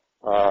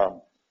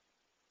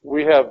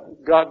 We have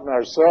gotten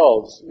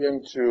ourselves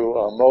into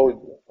a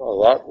mode a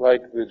lot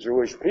like the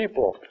Jewish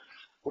people.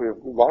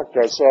 We've locked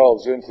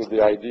ourselves into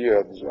the idea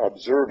of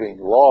observing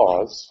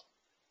laws,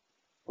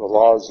 the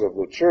laws of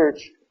the church,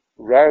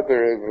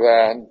 rather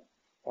than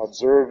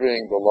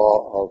observing the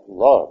law of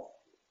love.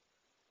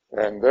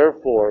 And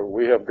therefore,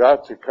 we have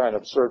got to kind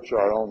of search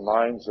our own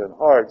minds and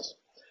hearts.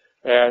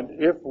 And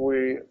if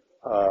we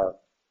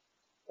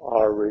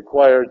are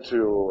required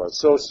to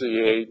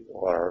associate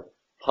or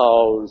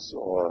house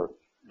or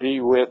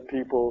be with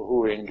people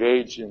who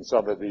engage in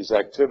some of these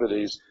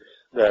activities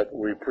that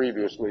we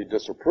previously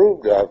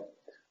disapproved of,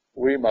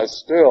 we must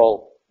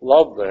still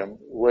love them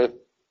with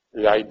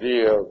the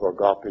idea of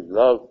agape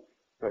love,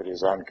 that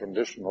is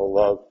unconditional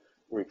love.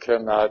 We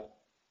cannot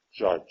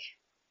judge.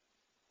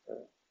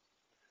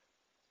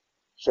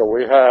 So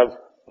we have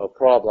a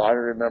problem. I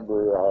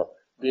remember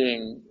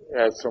being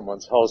at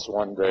someone's house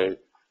one day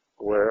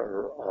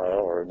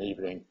or an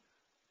evening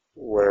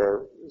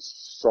where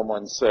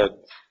someone said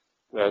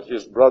that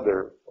his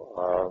brother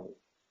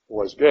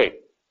was gay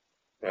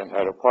and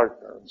had a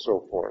partner and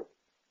so forth,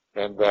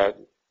 and that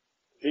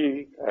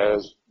he,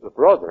 as the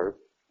brother,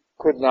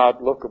 could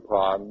not look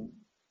upon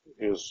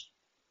his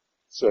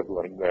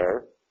sibling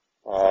there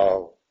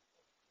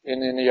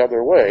in any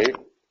other way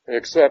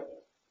except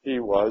he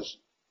was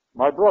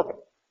my brother,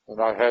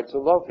 and I had to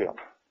love him.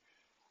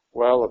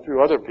 Well, a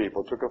few other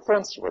people took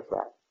offense with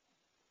that.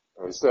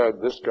 They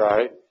said, this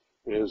guy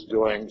is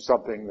doing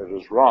something that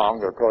is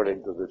wrong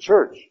according to the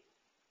church.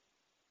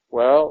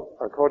 Well,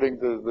 according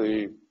to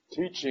the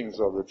teachings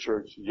of the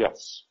church,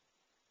 yes.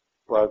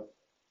 But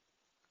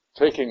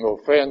taking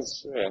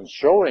offense and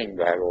showing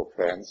that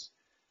offense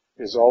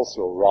is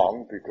also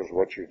wrong, because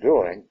what you're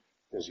doing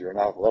is you're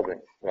not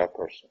loving that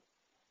person.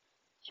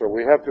 So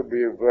we have to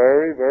be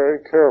very,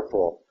 very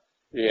careful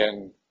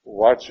in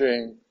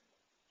watching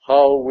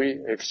how we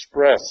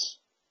express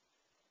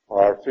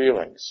our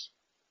feelings.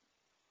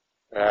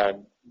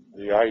 And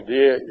the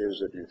idea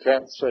is if you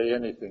can't say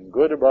anything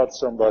good about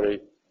somebody,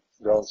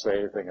 don't say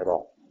anything at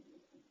all.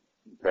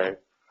 Okay?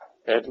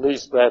 At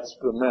least that's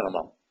the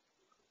minimum.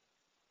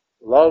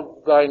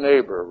 Love thy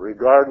neighbor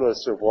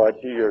regardless of what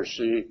he or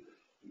she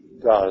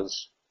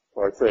does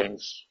or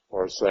thinks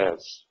or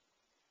says.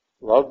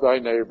 Love thy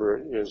neighbor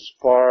is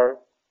far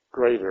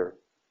greater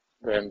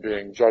than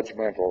being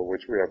judgmental,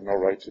 which we have no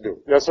right to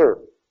do. Yes, sir.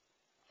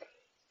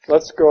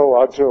 Let's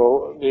go on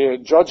to the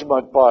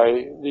judgment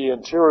by the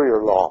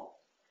interior law.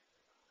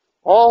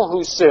 All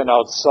who sin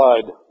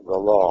outside the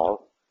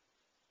law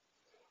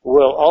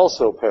will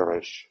also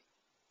perish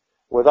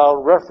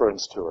without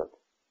reference to it.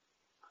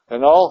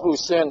 And all who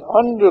sin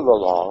under the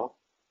law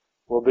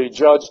will be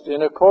judged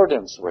in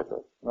accordance with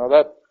it. Now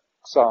that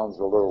sounds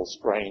a little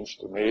strange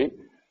to me,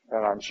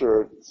 and I'm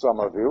sure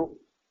some of you.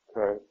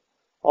 Okay.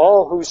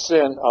 All who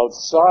sin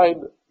outside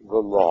the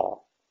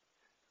law,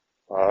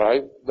 all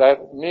right,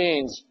 that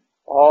means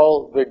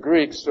all the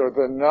Greeks or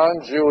the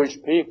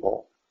non-Jewish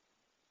people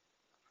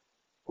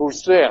who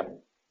sin.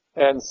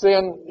 And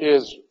sin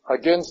is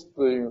against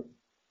the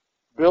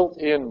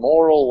built-in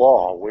moral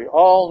law. We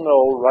all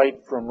know right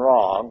from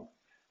wrong.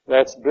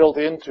 That's built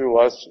into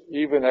us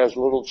even as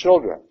little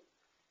children.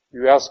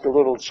 You ask a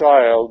little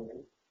child,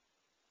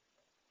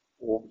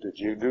 well, did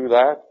you do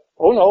that?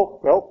 Oh,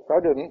 no, I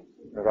didn't.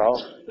 You know,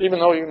 even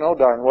though you know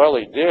darn well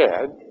he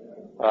did.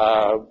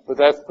 But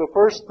that's the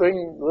first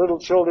thing little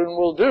children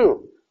will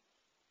do.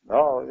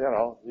 No, you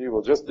know, he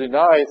will just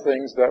deny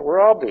things that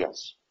were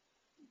obvious.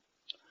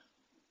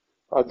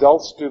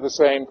 Adults do the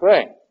same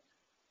thing.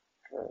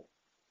 Okay.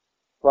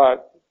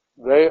 But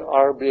they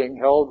are being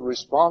held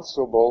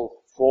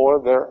responsible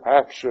for their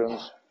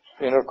actions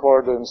in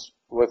accordance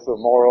with the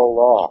moral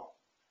law.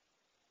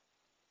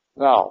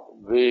 Now,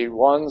 the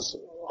ones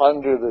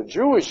under the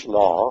Jewish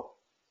law,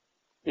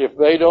 if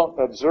they don't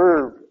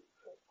observe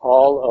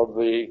all of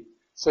the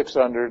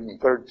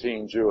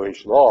 613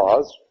 Jewish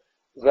laws,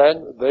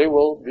 then they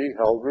will be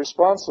held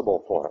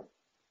responsible for it.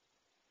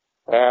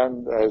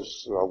 And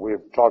as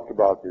we've talked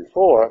about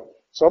before,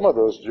 some of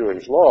those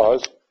Jewish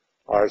laws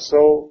are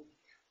so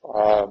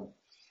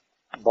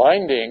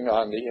binding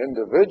on the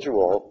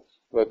individual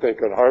that they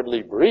can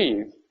hardly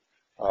breathe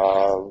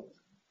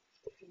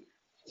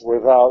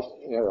without,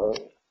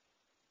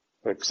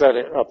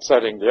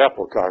 upsetting the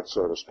apple cart,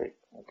 so to speak.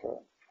 Okay.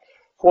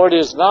 For it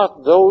is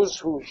not those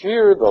who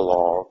hear the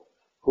law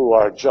who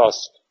are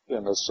just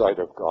in the sight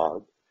of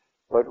God,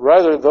 but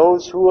rather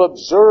those who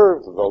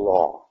observe the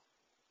law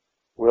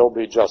will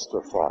be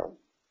justified.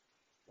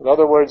 In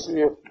other words,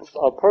 if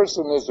a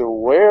person is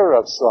aware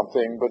of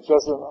something but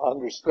doesn't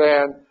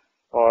understand,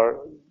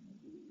 or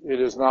it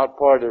is not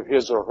part of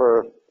his or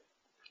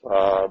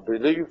her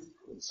belief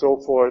and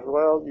so forth,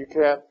 well, you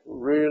can't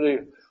really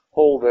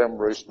hold them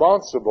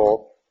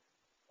responsible.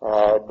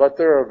 But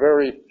there are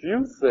very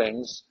few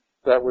things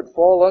that would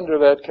fall under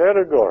that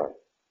category,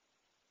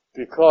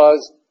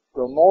 because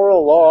the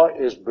moral law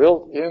is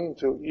built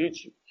into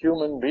each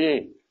human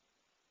being.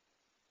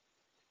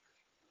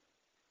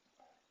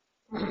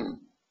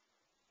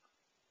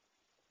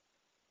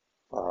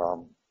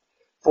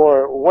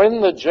 For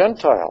when the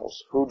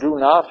Gentiles, who do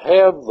not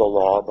have the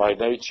law by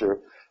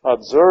nature,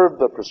 observe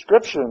the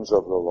prescriptions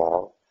of the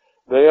law,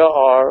 they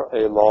are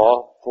a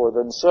law for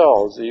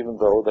themselves, even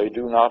though they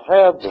do not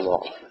have the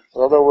law.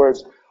 In other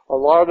words, a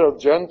lot of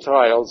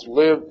Gentiles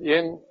lived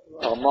in,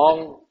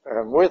 among,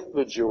 and with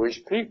the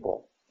Jewish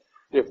people.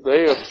 If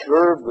they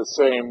observed the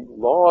same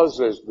laws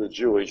as the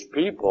Jewish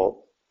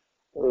people,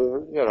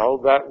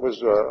 that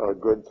was a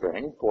good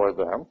thing for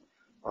them,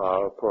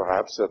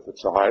 perhaps at the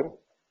time.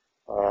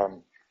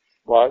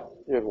 But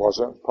it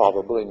wasn't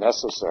probably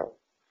necessary.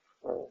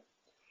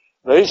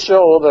 They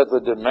show that the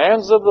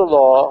demands of the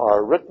law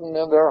are written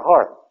in their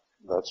heart.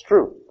 That's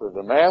true. The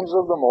demands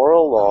of the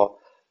moral law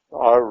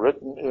are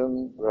written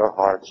in their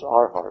hearts,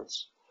 our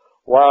hearts,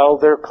 while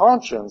their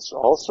conscience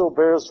also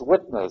bears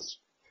witness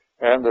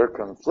and their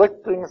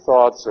conflicting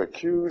thoughts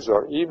accuse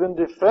or even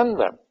defend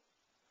them.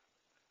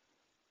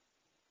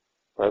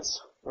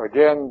 That's,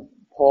 again,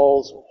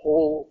 Paul's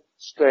whole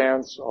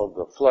stance of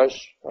the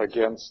flesh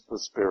against the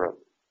spirit,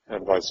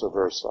 and vice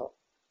versa.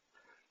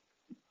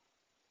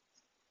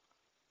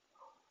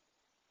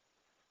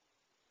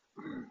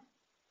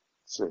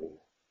 See.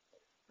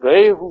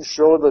 They who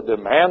show the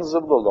demands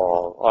of the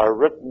law are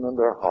written in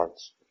their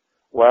hearts,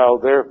 while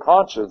their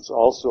conscience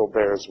also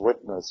bears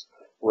witness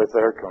with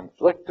their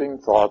conflicting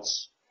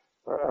thoughts,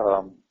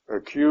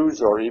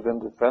 accuse or even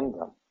defend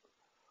them.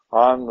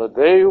 On the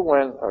day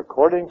when,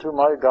 according to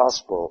my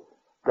gospel,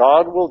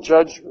 God will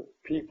judge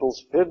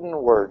people's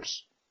hidden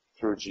works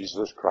through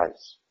Jesus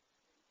Christ.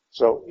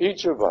 So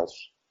each of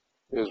us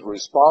is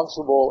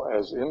responsible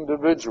as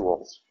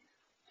individuals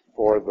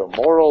for the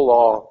moral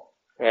law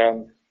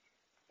and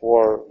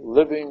for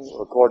living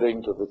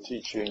according to the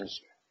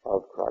teachings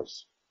of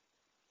Christ.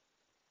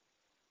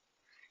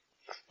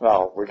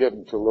 Now, we're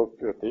getting to look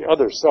at the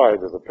other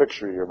side of the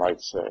picture, you might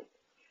say.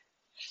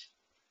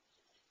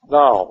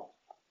 Now,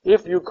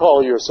 if you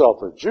call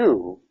yourself a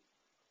Jew,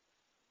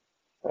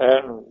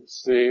 and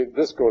see,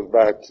 this goes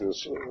back to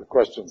the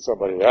question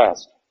somebody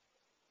asked.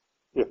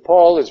 If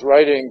Paul is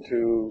writing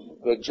to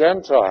the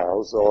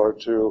Gentiles or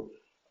to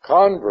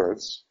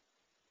converts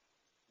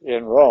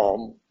in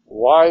Rome,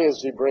 why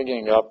is he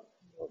bringing up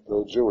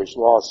the Jewish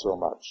law so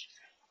much?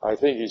 I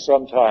think he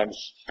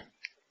sometimes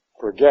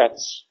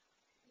forgets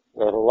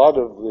that a lot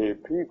of the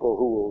people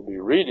who will be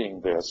reading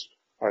this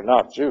are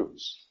not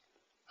Jews.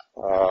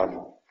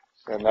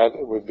 And that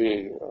would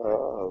be,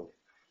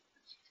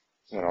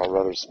 a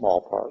rather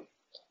small part.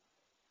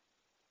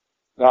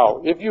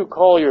 Now, if you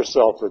call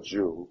yourself a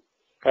Jew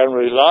and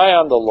rely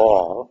on the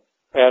law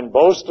and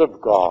boast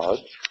of God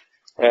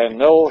and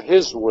know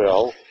His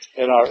will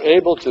and are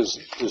able to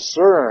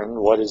discern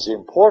what is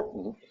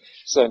important,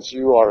 since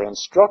you are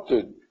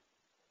instructed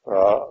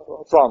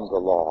from the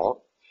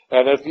law,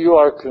 and if you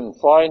are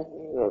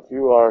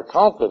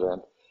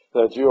confident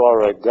that you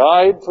are a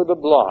guide for the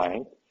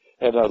blind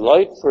and a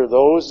light for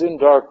those in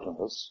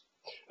darkness,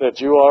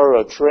 that you are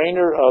a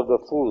trainer of the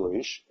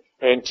foolish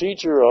and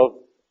teacher of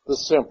the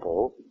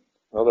simple,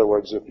 in other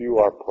words, if you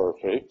are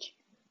perfect,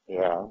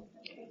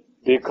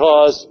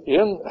 because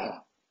in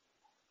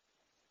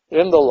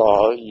the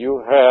law you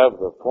have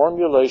the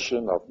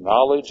formulation of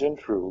knowledge and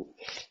truth,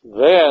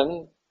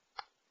 then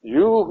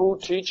you who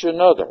teach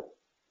another,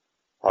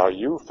 are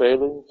you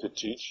failing to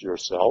teach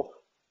yourself?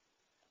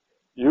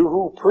 You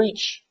who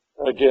preach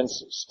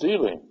against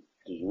stealing,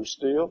 do you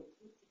steal?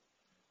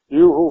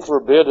 You who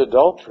forbid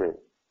adultery,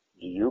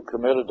 do you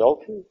commit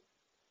adultery?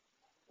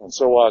 And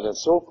so on and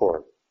so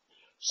forth.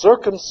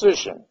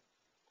 Circumcision,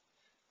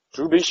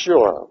 to be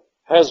sure,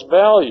 has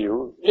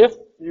value if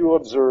you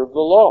observe the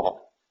law.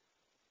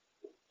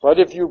 But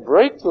if you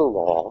break the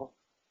law,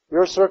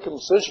 your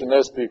circumcision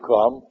has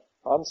become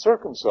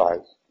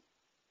uncircumcised.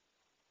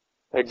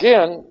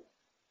 Again,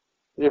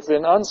 if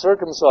an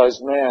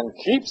uncircumcised man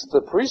keeps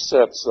the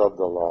precepts of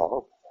the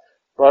law,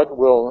 but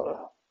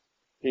will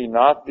he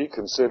not be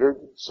considered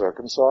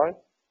circumcised?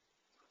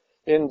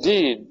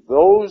 Indeed,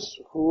 those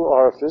who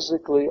are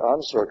physically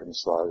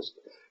uncircumcised,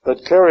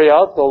 but carry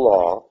out the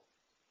law,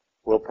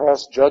 will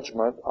pass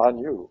judgment on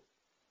you.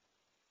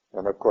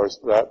 And of course,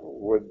 that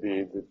would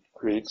be the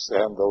Greeks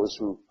and those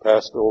who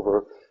passed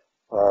over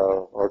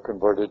or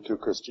converted to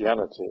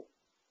Christianity.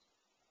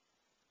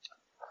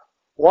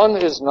 One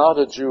is not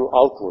a Jew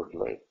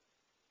outwardly.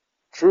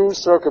 True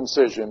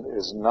circumcision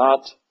is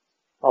not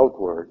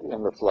outward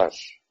in the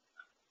flesh.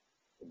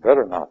 It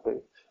better not be.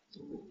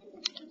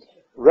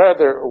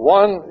 Rather,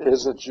 one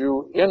is a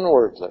Jew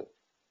inwardly,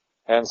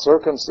 and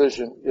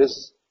circumcision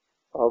is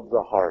of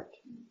the heart,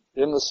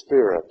 in the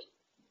spirit,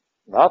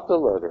 not the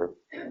letter.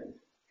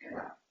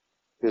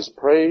 His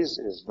praise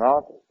is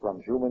not from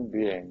human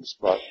beings,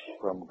 but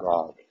from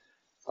God.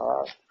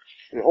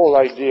 The whole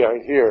idea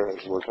here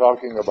is we're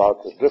talking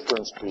about the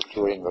difference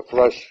between the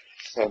flesh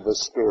and the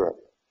spirit.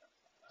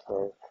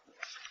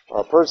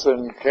 A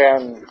person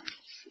can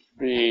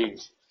be,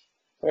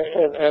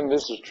 and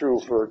this is true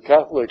for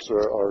Catholics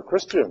or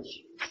Christians.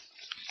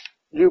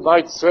 You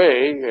might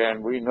say,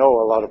 and we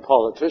know a lot of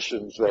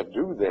politicians that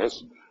do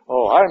this,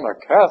 oh, I'm a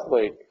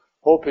Catholic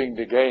hoping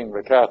to gain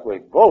the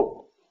Catholic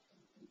vote.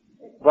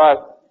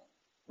 But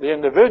the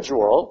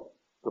individual,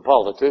 the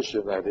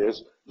politician that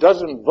is,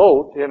 doesn't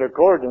vote in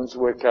accordance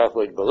with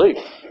Catholic belief.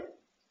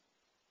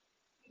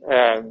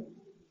 And,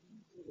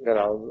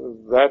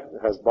 that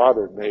has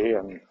bothered me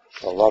and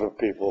a lot of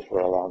people for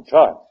a long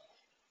time.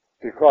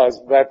 Because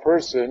that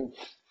person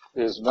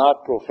is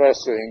not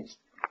professing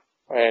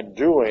and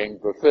doing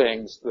the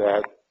things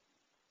that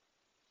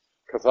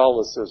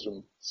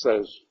Catholicism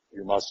says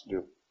you must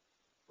do,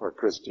 or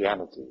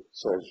Christianity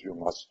says you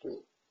must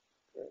do.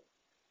 Okay.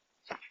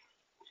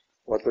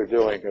 What they're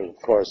doing,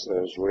 of course,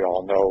 as we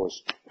all know,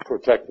 is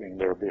protecting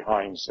their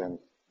behinds and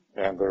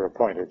their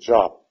appointed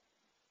job.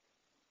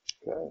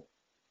 Okay.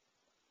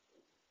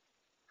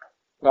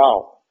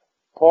 Now,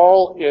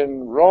 Paul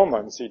in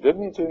Romans, he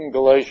didn't in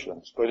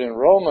Galatians, but in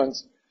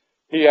Romans,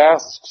 he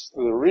asks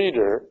the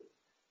reader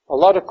a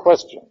lot of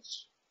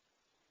questions.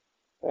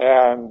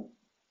 And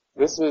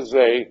this is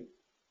a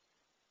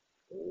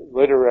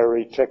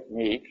literary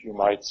technique, you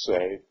might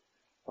say,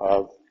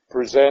 of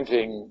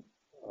presenting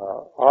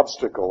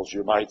obstacles,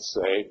 you might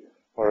say,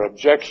 or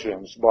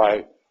objections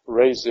by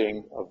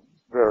raising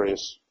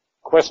various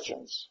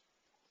questions.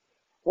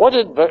 What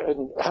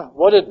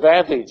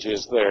advantage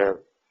is there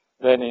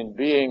then in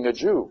being a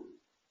Jew?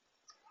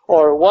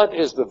 Or what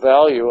is the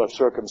value of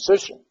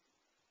circumcision?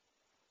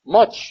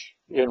 Much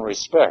in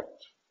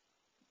respect,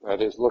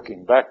 that is,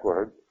 looking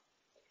backward.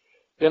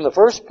 In the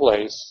first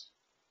place,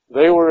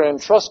 they were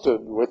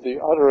entrusted with the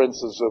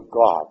utterances of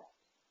God.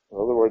 In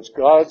other words,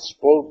 God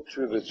spoke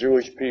to the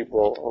Jewish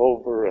people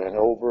over and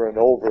over and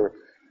over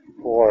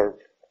for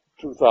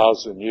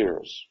 2,000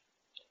 years.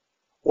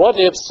 What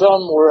if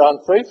some were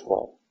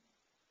unfaithful?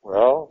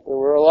 Well, there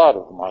were a lot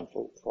of them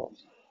unfaithful.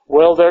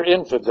 Will their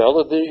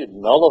infidelity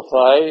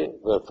nullify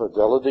the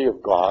fidelity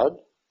of God?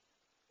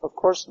 Of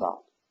course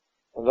not.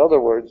 In other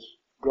words,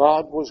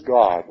 God was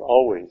God,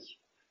 always.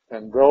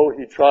 And though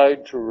he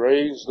tried to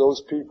raise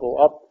those people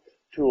up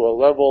to a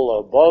level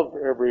above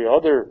every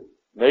other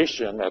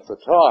nation at the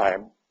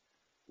time,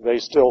 they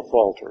still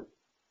faltered.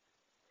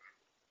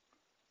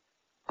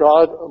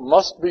 God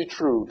must be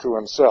true to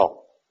himself.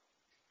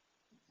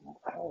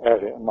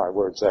 My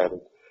words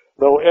added.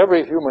 Though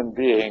every human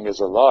being is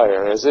a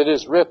liar, as it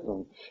is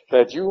written,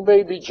 that you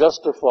may be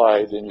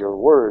justified in your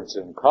words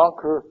and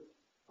conquer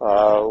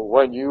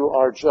when you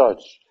are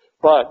judged.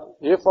 But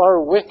if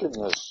our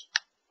wickedness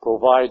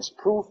provides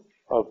proof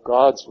of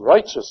God's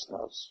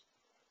righteousness,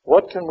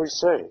 what can we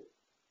say?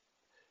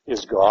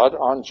 Is God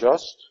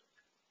unjust,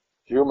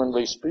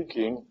 humanly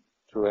speaking,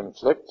 to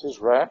inflict his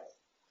wrath?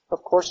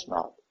 Of course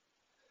not.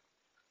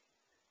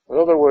 In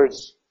other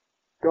words,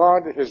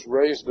 God has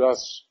raised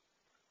us,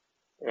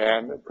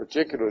 and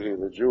particularly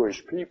the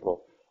Jewish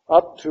people,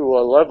 up to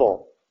a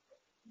level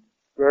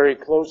very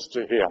close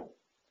to him.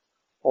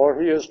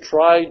 Or he has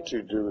tried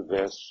to do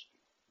this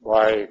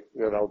by,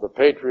 the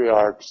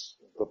patriarchs,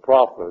 the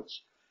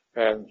prophets,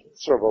 and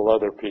several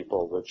other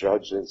people, the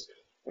judges,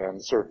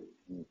 and certain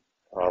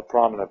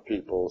prominent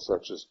people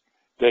such as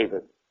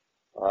David.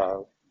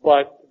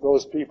 But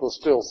those people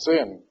still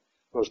sinned.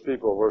 Those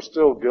people were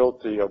still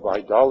guilty of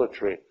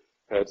idolatry,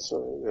 et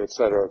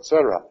cetera, et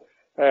cetera.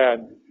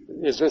 And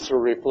is this a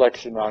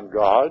reflection on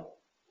God?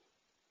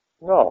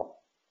 No.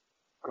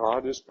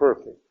 God is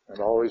perfect, and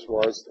always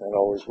was, and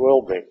always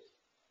will be.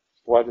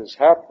 What is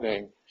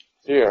happening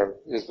here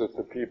is that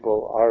the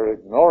people are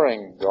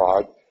ignoring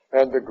God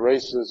and the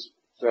graces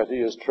that he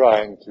is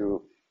trying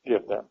to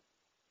give them.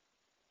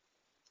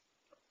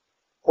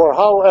 For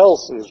how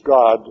else is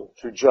God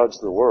to judge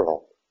the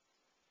world?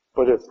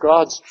 But if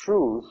God's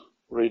truth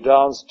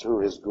redounds to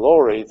his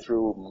glory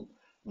through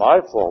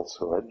my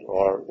falsehood,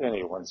 or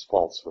anyone's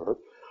falsehood,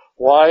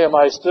 why am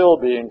I still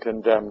being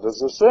condemned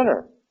as a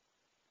sinner?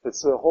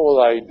 It's the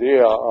whole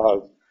idea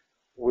of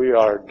we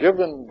are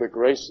given the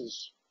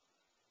graces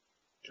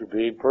to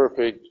be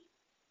perfect,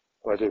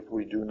 but if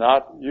we do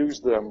not use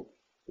them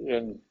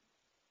in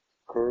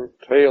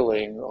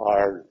curtailing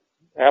our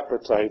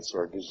appetites,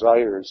 our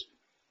desires,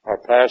 our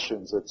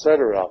passions,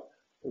 etc.,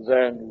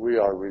 then we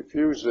are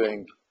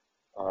refusing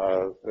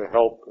the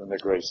help and the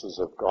graces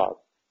of God.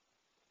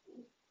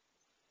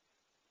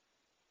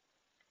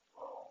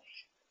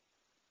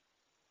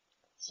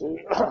 See,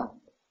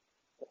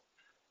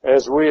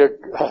 as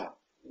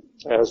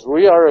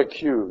we are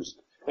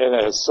accused, and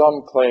as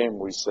some claim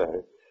we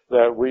say,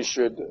 that we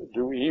should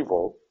do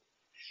evil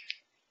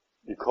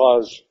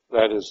because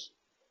that is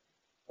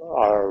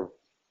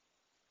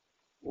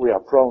we are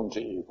prone to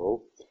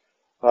evil,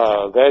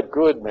 that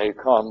good may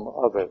come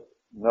of it.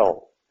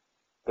 No.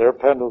 Their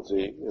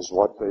penalty is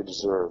what they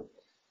deserve.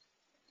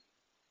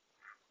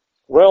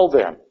 Well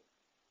then,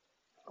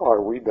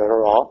 are we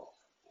better off?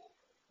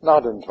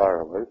 Not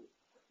entirely.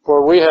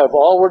 For we have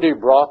already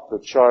brought the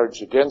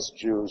charge against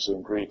Jews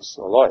and Greeks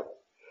alike,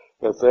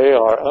 that they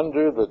are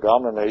under the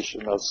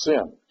domination of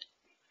sin.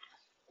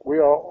 We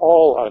are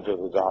all under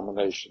the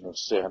domination of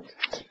sin.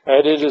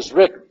 And it is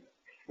written,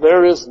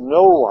 there is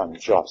no one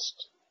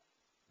just,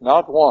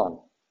 not one.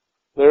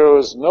 There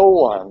is no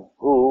one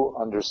who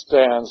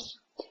understands,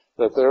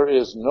 that there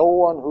is no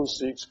one who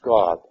seeks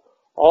God.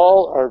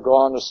 All are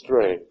gone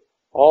astray.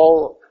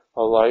 All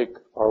alike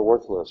are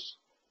worthless.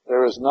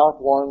 There is not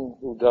one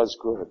who does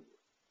good.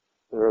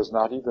 There is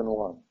not even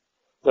one.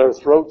 Their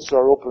throats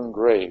are open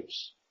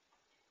graves.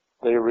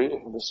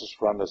 This is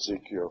from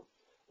Ezekiel.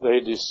 They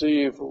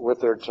deceive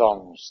with their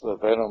tongues the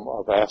venom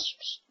of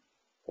asps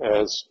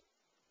as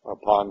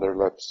upon their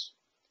lips.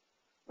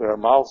 Their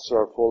mouths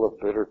are full of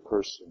bitter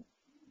cursing.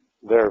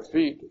 Their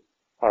feet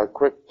are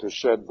quick to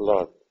shed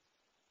blood.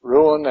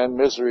 Ruin and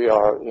misery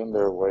are in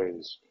their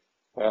ways,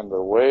 and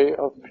the way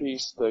of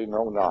peace they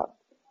know not.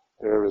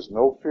 There is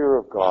no fear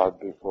of God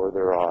before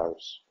their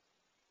eyes.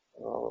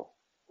 Oh,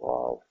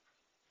 wow.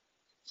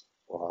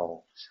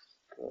 Wow.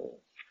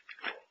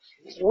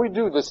 Okay. We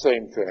do the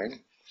same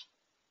thing.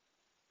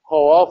 How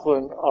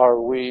often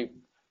are we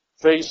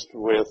faced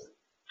with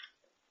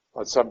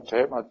some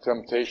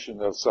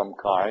temptation of some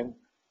kind,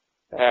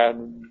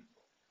 and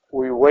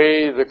we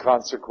weigh the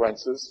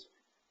consequences.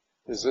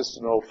 Is this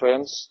an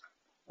offense?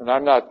 And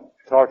I'm not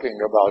talking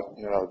about,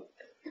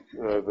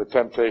 the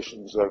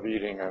temptations of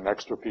eating an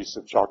extra piece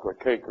of chocolate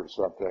cake or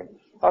something.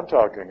 I'm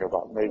talking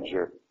about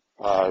major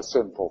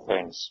sinful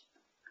things.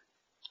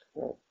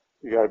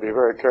 You got to be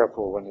very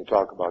careful when you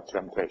talk about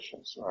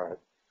temptations. All right,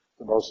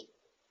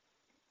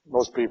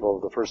 most people,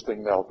 the first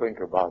thing they'll think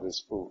about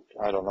is food.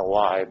 I don't know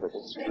why, but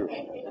it's true.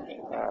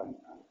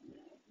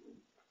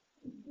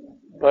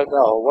 But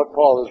no, what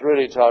Paul is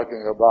really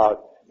talking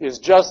about is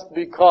just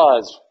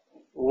because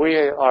we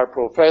are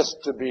professed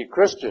to be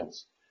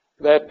Christians,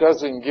 that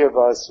doesn't give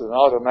us an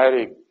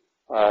automatic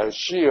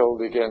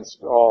shield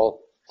against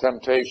all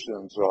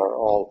temptations or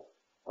all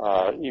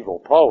evil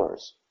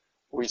powers.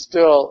 We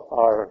still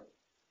are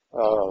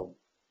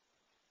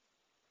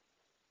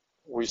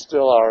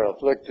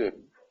afflicted,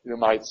 you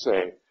might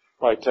say,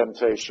 by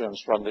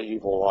temptations from the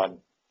evil one,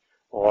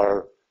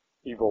 or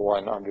evil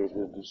one under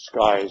the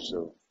disguise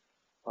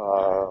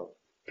of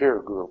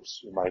peer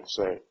groups, you might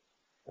say.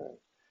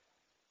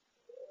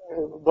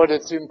 But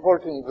it's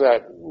important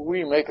that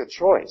we make a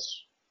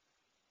choice.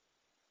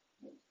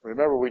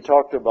 Remember, we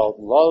talked about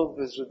love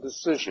is a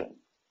decision.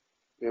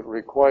 It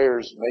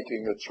requires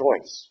making a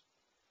choice.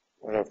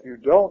 And if you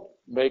don't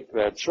make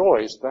that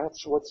choice,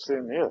 that's what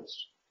sin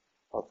is.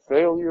 A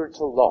failure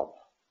to love.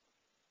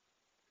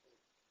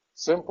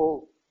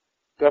 Simple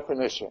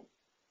definition.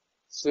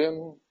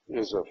 Sin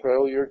is a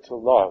failure to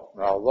love.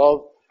 Now,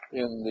 love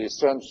in the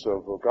sense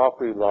of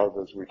agape love,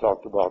 as we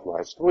talked about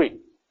last week.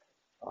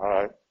 All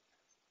right.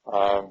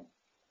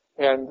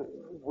 And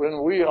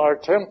when we are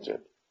tempted,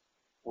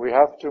 we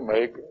have to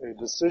make a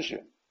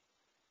decision.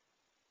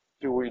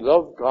 Do we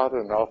love God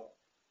enough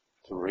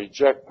to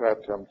reject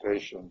that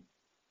temptation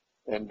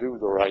and do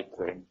the right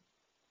thing?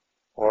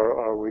 Or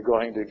are we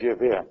going to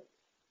give in?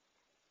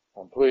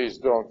 And please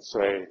don't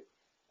say,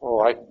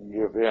 oh, I can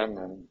give in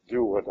and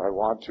do what I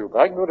want to, but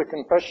I can go to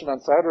confession on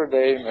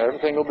Saturday and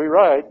everything will be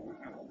right.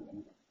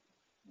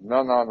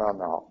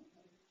 No.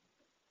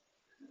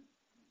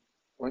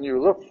 When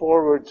you look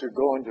forward to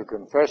going to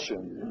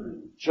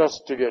confession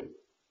just to get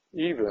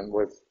even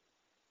with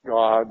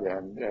God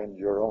and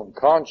your own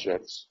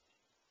conscience,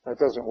 that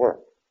doesn't work.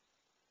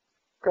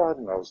 God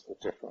knows the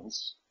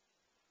difference.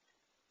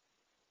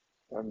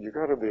 And you've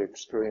got to be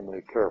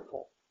extremely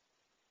careful.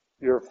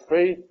 Your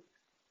faith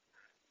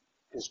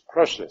is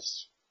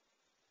precious,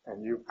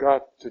 and you've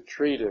got to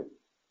treat it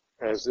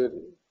as if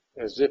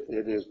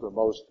it is the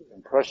most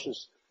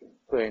precious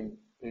thing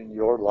in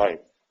your life.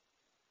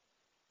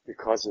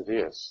 Because it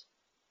is.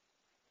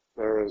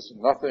 There is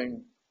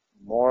nothing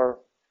more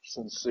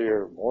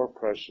sincere, more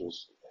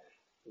precious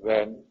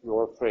than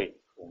your faith.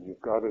 And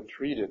you've got to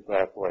treat it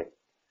that way.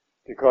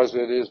 Because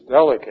it is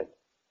delicate.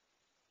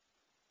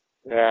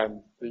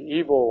 And the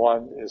evil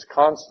one is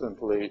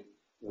constantly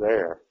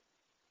there,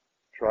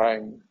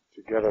 trying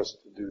to get us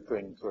to do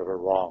things that are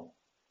wrong.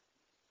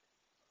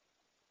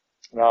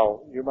 Now,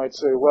 you might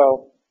say,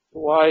 well,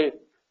 why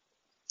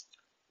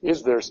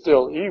is there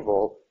still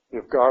evil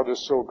if God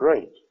is so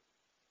great?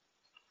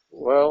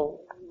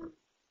 Well,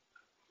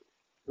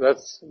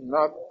 that's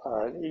not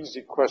an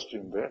easy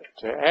question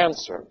to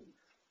answer.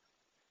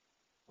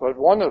 But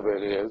one of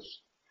it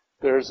is,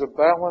 there's a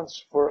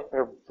balance for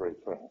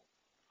everything.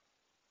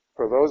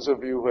 For those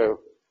of you who have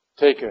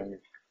taken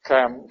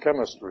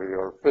chemistry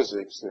or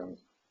physics in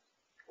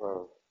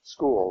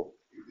school,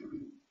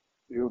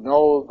 you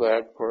know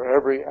that for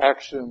every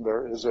action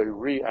there is a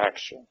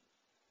reaction.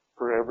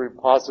 For every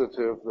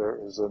positive there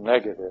is a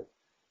negative.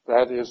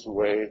 That is the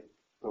way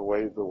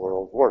the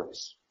world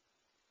works.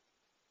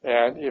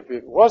 And if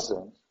it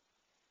wasn't,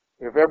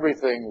 if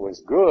everything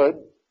was good,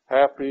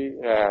 happy,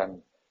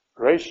 and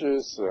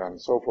gracious,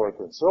 and so forth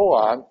and so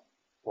on,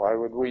 why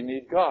would we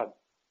need God?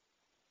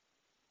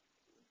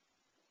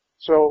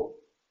 So,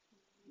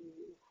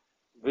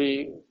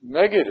 the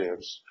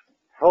negatives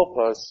help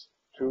us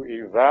to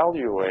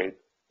evaluate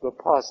the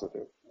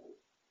positive.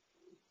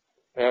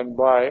 And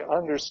by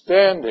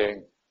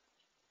understanding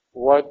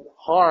what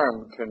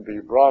harm can be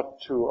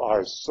brought to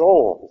our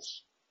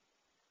souls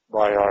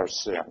by our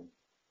sin,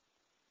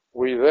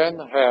 we then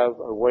have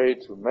a way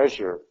to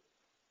measure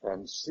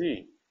and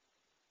see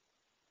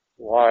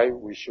why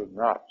we should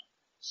not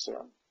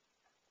sin.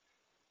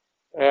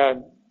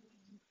 And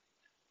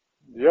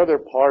the other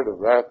part of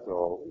that,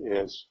 though,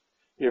 is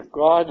if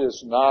God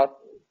is not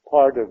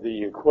part of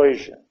the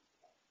equation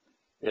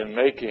in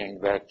making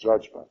that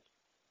judgment,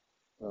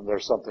 then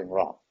there's something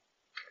wrong.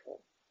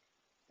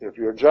 If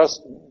you're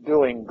just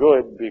doing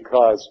good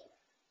because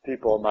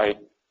people might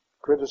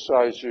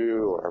criticize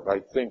you or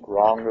might think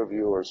wrong of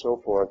you or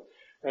so forth,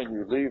 and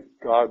you leave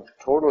God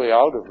totally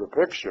out of the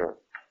picture,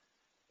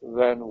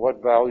 then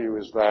what value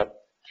is that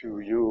to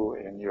you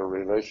in your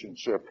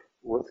relationship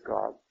with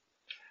God?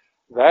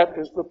 That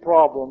is the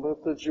problem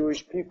that the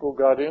Jewish people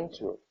got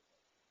into.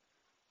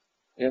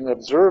 In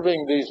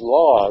observing these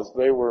laws,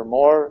 they were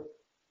more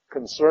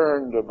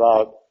concerned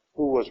about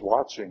who was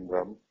watching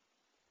them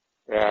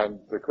and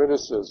the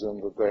criticism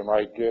that they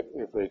might get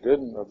if they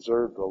didn't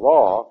observe the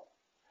law,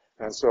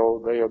 and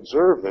so they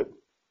observe it,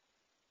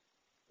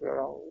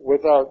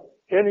 without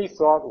any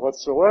thought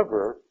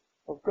whatsoever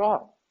of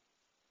God.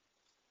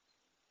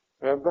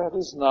 And that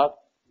is not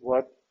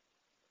what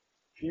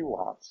He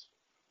wants.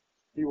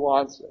 He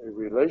wants a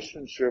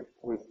relationship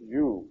with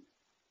you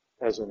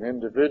as an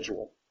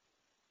individual.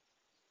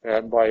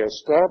 And by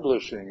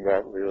establishing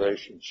that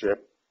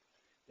relationship,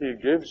 He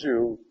gives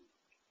you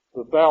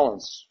the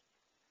balance,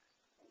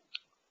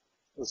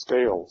 the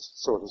scales,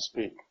 so to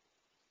speak,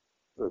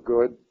 the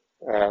good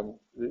and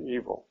the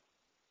evil.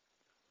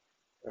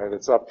 And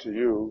it's up to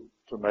you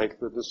to make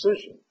the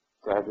decision.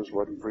 That is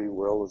what free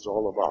will is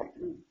all about.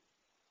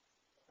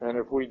 And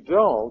if we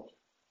don't,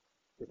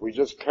 if we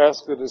just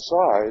cast it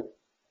aside,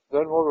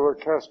 then what we're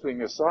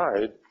casting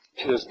aside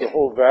is the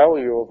whole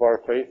value of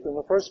our faith in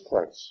the first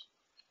place.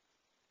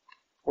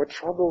 What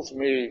troubles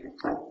me,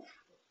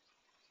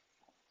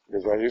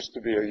 because I used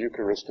to be a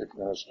Eucharistic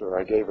minister,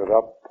 I gave it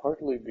up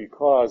partly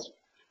because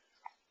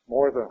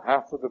more than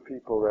half of the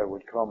people that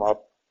would come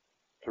up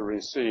to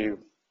receive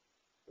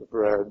the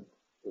bread,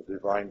 the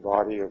divine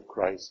body of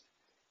Christ,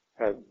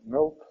 had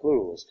no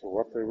clue as to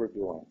what they were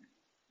doing.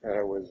 And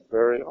it was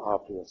very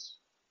obvious.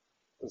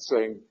 The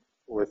same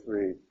with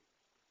the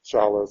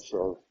chalice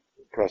of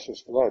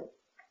precious blood.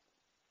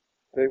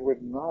 They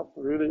would not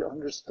really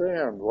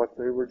understand what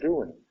they were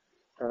doing.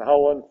 And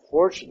how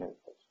unfortunate.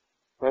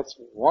 That's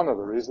one of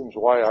the reasons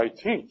why I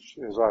teach,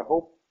 is I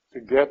hope to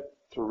get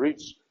to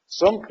reach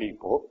some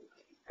people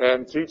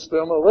and teach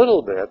them a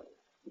little bit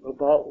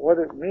about what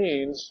it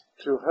means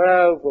to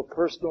have a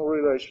personal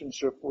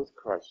relationship with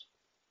Christ.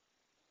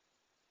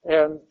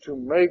 And to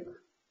make,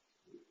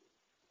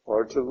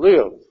 or to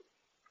live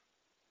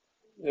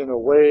in a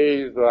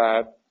way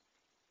that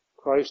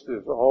Christ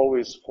is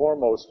always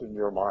foremost in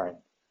your mind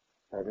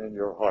and in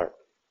your heart,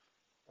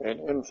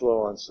 and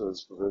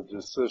influences the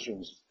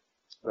decisions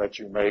that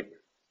you make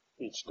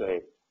each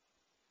day.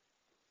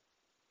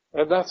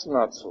 And that's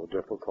not so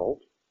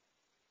difficult,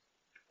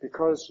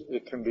 because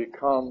it can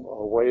become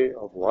a way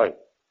of life.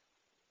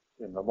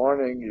 In the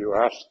morning you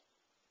ask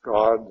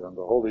God and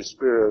the Holy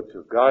Spirit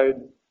to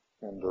guide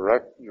and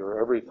direct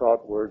your every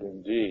thought, word,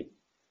 and deed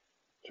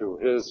to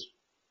His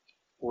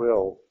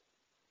will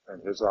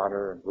and His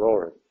honor and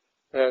glory.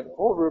 And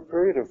over a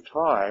period of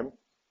time,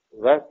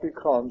 that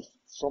becomes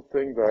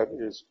something that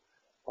is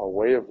a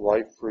way of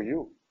life for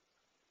you.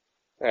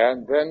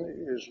 And then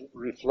is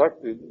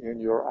reflected in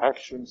your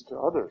actions to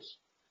others.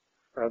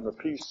 And the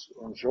peace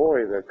and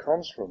joy that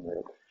comes from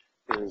it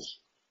is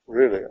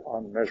really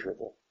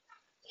unmeasurable.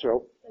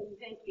 So you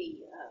think the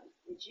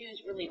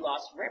Jews really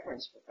lost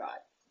reverence for God?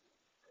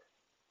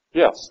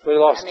 Yes, they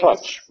lost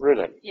touch,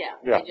 really. Yeah,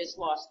 they just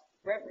lost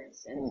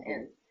reverence.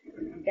 And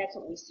that's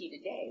what we see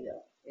today,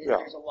 though.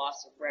 There's a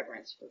loss of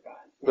reverence for God.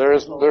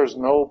 There's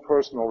no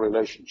personal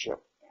relationship.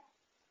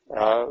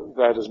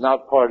 That is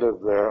not part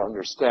of their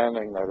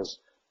understanding. That is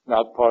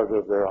not part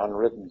of their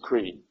unwritten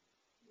creed.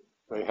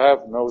 They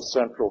have no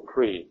central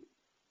creed.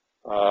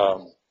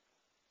 And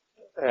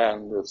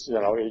it's,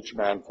 each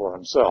man for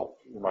himself,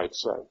 you might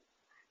say.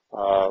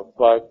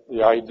 But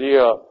the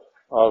idea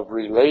of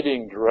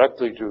relating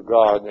directly to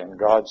God and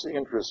God's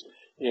interest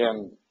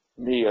in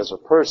me as a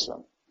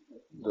person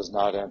does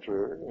not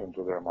enter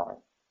into their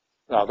mind.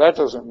 Now, that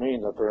doesn't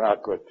mean that they're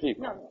not good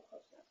people. No.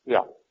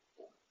 Yeah.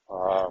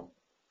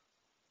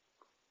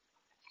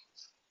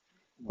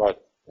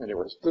 But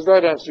anyways, does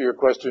that answer your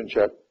question,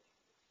 Chet?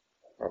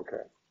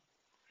 Okay.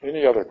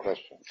 Any other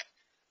questions?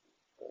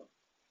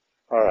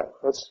 All right,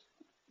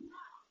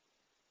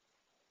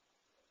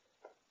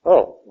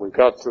 we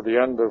got to the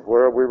end of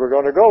where we were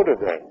going to go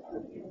today.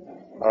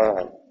 All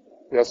right.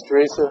 Yes,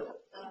 Teresa?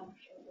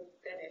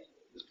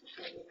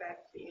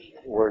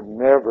 We're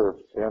never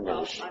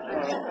finished. I don't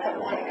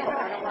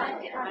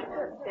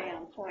want to stay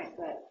on point,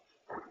 but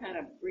kind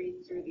of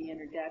breeze through the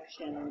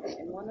introduction.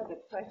 And one of the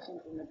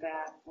questions in the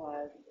back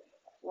was,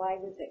 why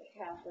does it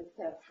Catholics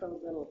have so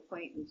little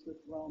acquaintance with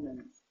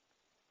Romans?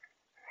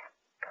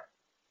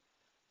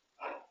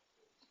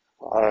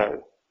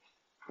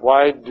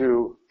 Why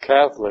do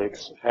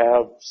Catholics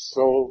have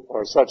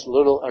such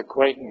little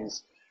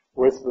acquaintance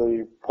with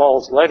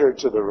Paul's letter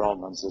to the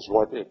Romans, is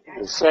what it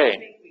is saying. I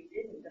think we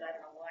didn't, but I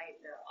don't know why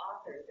the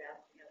author is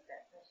asking us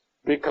that question.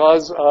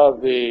 Because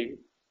of the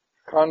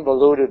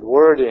convoluted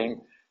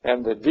wording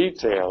and the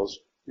details,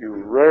 you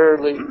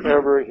rarely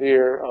ever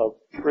hear a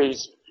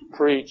priest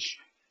preach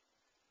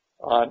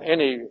on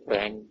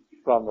anything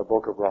from the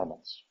book of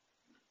Romans.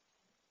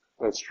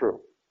 That's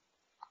true.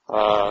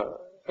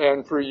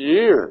 And for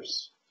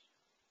years,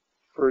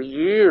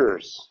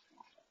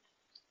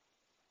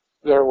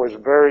 there was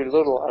very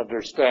little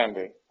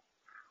understanding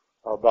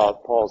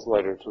about Paul's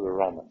letter to the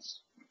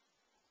Romans.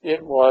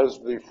 It was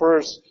the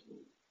first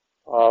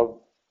of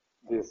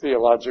the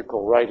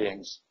theological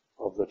writings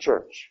of the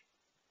church.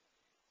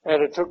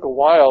 And it took a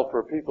while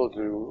for people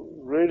to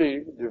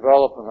really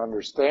develop an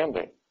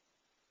understanding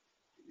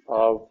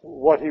of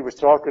what he was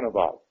talking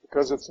about,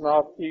 because it's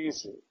not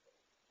easy.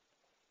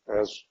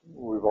 as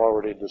we've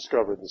already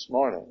discovered this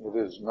morning. It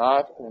is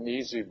not an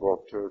easy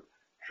book to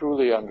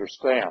truly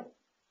understand.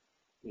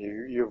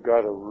 You've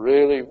got to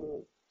really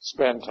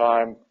spend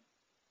time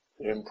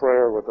in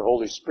prayer with the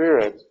Holy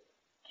Spirit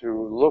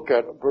to look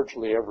at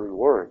virtually every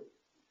word.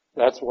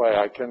 That's why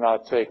I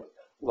cannot take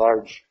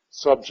large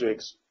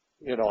subjects,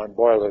 and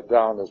boil it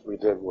down as we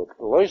did with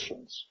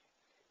Galatians.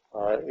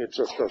 It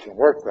just doesn't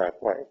work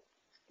that way.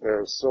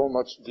 There's so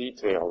much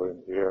detail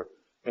in here,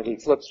 and he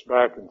flips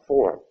back and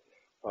forth,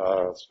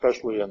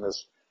 especially in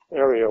this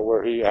area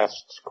where he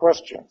asks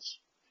questions.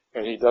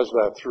 And he does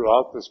that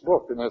throughout this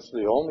book, and it's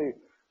the only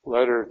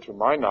letter, to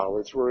my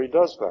knowledge, where he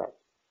does that.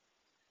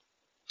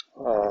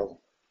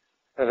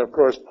 And of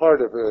course,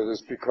 part of it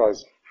is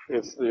because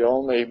it's the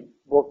only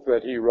book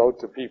that he wrote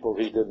to people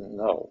he didn't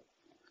know.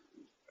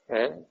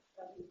 And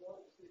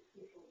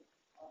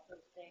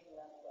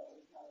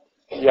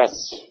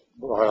yes,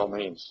 by all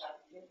means.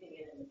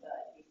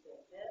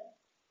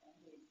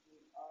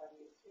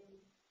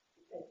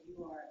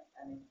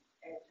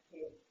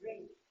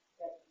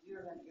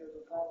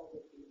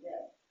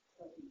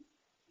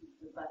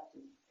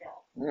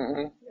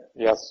 Mm-hmm.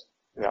 Yes.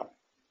 Yeah.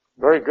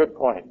 Very good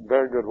point.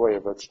 Very good way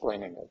of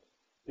explaining it.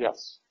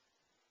 Yes.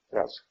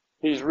 Yes.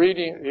 He's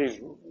writing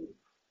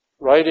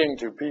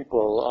to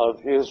people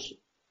of his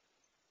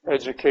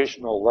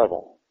educational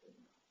level,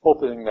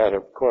 hoping that,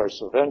 of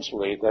course,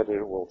 eventually that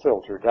it will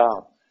filter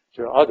down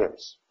to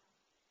others.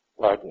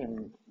 But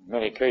in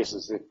many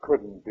cases it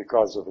couldn't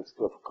because of its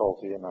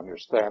difficulty in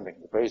understanding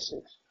the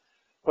basics.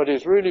 But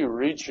he's really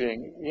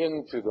reaching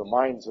into the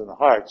minds and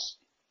hearts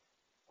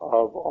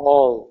of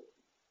all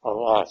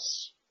of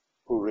us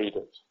who read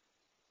it.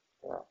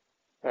 Yeah.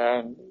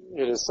 And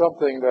it is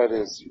something that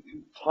is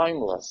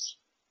timeless,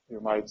 you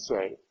might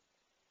say,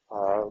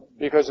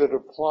 because it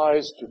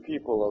applies to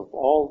people of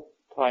all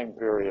time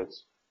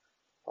periods,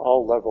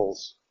 all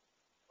levels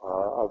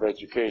of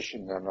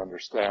education and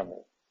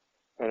understanding.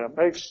 And it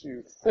makes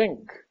you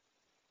think,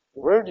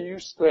 where do you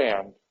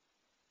stand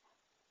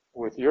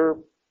with your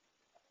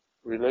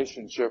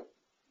relationship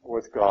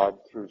with God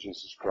through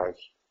Jesus Christ?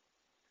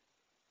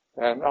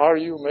 And are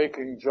you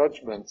making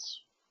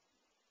judgments,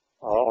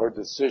 or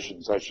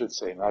decisions, I should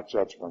say, not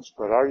judgments,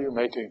 but are you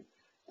making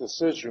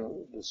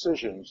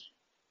decisions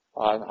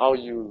on how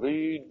you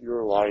lead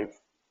your life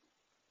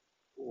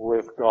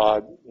with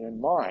God in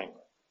mind?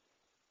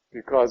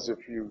 Because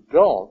if you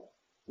don't,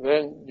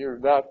 then you're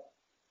not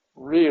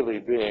really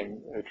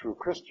being a true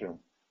Christian.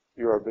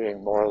 You are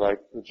being more like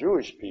the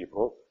Jewish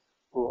people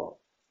who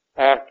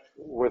act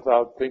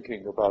without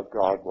thinking about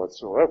God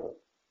whatsoever.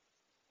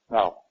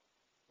 Now,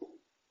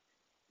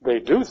 they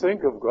do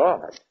think of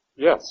God,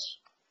 yes,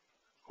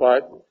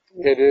 but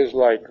it is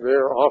like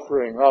they're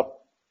offering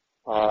up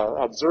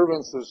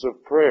observances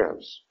of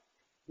prayers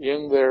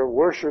in their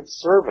worship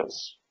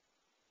service.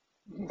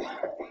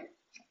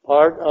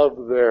 Part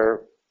of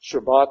their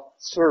Shabbat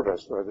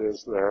service, that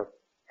is their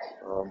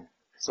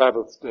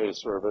Sabbath day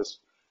service,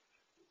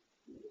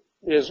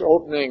 is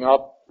opening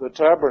up the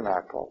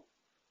tabernacle.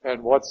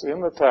 And what's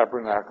in the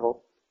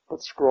tabernacle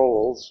but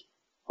scrolls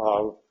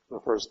of the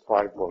first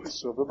 5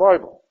 books of the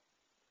Bible.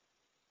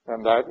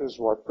 And that is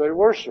what they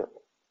worship.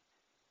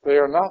 They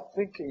are not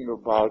thinking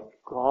about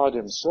God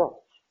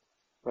himself.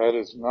 That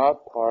is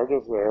not part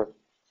of their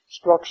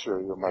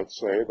structure, you might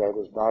say. That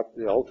is not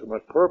the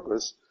ultimate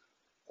purpose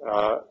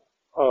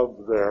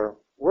of their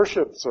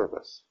worship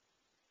service.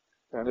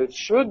 And it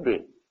should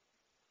be.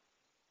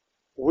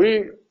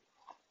 We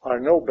are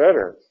no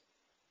better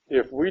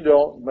if we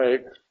don't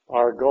make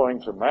our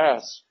going to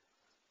Mass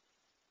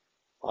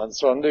on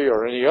Sunday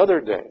or any other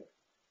day.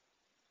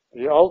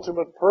 The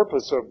ultimate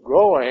purpose of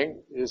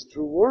going is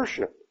to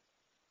worship.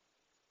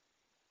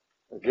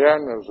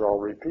 Again, as I'll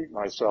repeat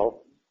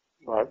myself,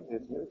 but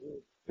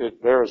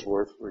it bears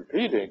worth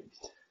repeating.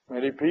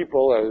 Many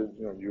people, as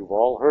you've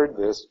all heard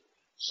this,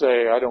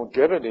 say, I don't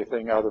get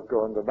anything out of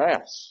going to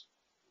Mass.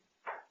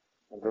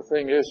 And the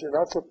thing is, you're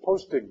not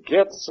supposed to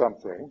get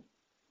something.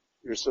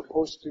 You're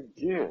supposed to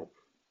give.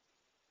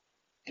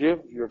 Give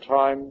your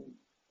time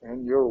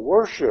and your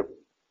worship,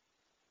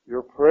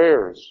 your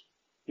prayers,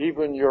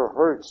 even your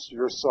hurts,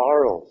 your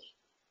sorrows,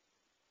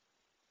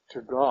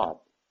 to God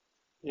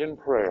in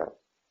prayer.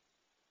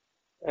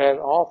 And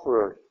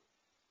offer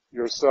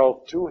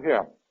yourself to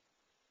him.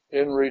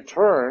 In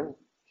return,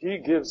 he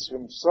gives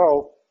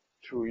himself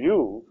to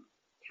you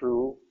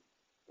through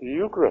the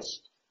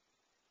Eucharist.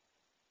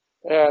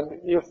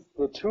 And if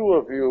the two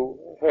of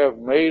you have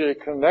made a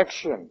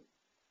connection,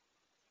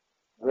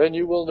 then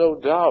you will no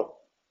doubt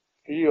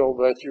feel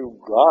that you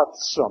got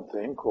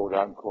something, quote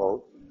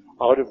unquote,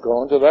 out of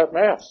going to that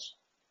Mass.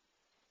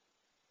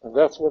 And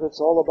that's what it's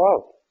all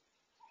about.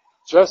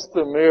 Just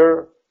the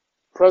mere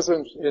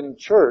presence in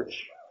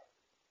church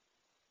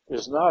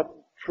is not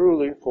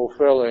truly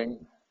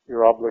fulfilling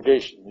your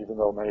obligation, even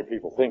though many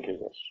people think it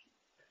is.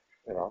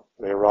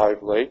 They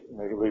arrive late and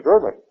they leave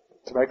early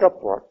to make up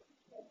for it.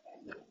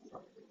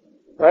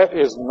 That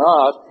is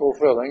not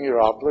fulfilling your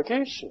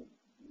obligation.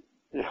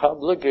 The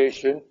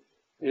obligation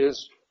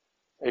is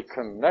a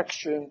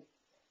connection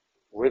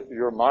with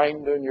your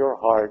mind and your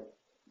heart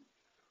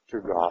to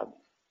God.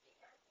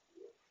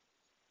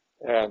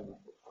 And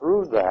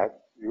through that,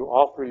 you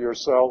offer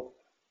yourself,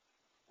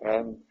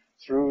 and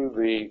through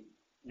the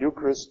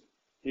Eucharist,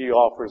 he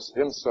offers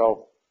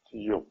himself to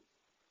you.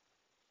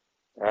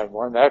 And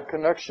when that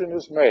connection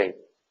is made,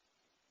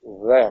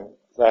 then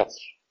that's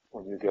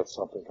when you get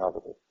something out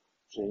of it.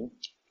 Gene?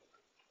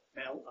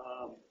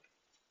 Well,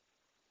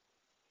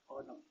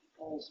 on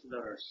Paul's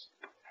letters,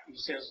 he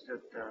says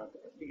that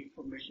the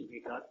information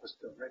he got was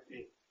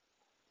directly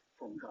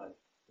from God.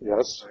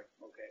 Yes. Right?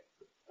 Okay.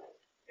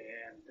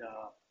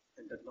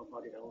 And that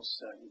nobody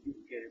else, you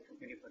didn't get it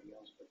from anybody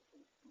else, but from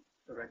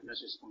direct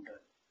message from God.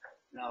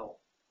 Now,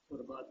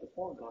 what about the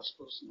four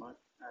Gospels,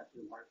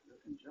 Matthew, Mark, Luke,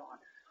 and John?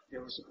 They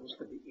were supposed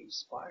to be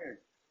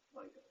inspired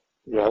by God.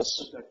 Yes.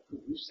 So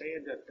could you say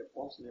that the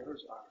Paul's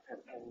letters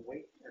have more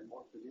weight and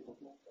more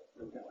believable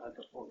than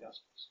the four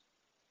Gospels?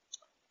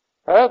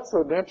 That's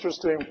an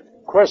interesting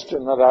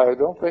question that I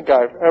don't think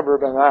I've ever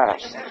been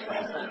asked.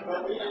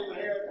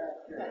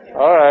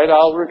 All right,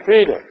 I'll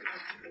repeat it.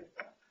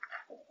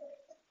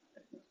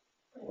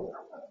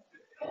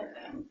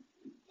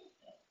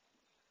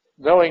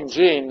 Knowing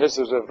Gene, this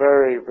is a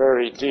very,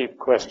 very deep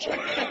question.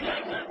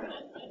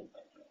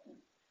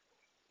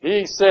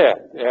 He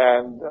said,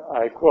 and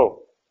I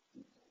quote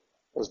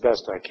as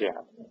best I can,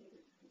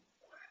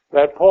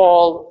 that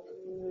Paul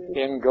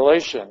in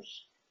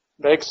Galatians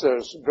makes a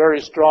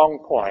very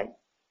strong point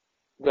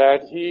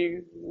that he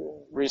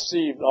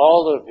received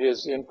all of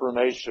his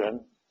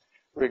information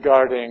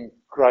regarding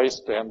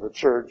Christ and the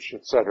church,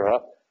 etc.,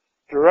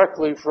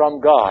 directly from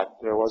God.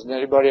 There wasn't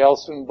anybody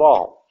else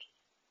involved.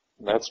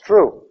 And that's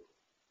true.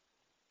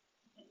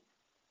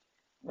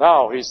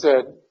 Now, he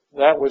said,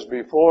 that was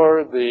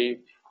before the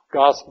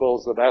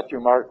Gospels, the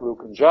Matthew, Mark,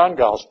 Luke, and John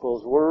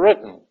Gospels were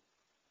written.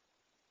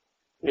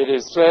 It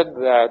is said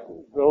that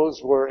those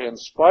were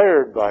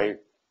inspired by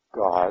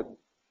God,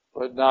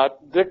 but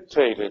not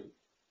dictated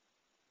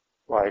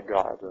by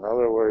God. In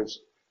other words,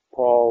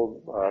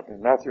 Paul,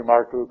 in Matthew,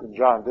 Mark, Luke, and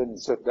John didn't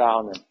sit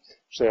down and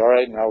say, all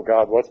right, now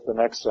God, what's the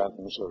next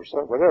sentence, or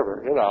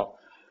whatever,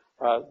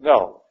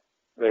 No.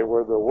 They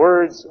were the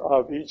words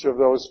of each of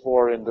those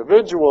four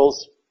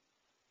individuals,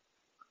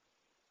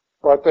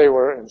 but they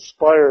were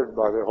inspired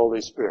by the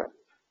Holy Spirit.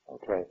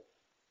 Okay.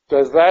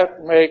 Does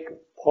that make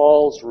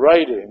Paul's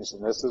writings,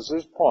 and this is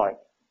his point,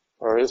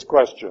 or his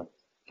question,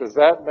 does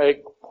that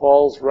make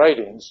Paul's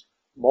writings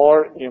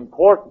more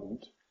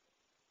important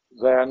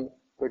than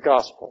the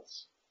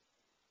Gospels?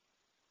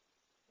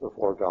 The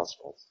four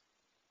Gospels.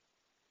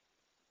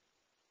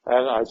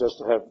 And I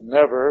just have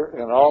never,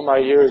 in all my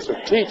years of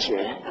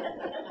teaching,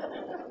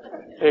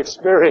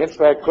 experienced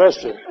that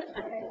question.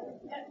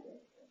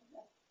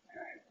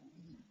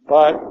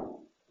 But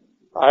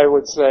I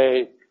would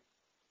say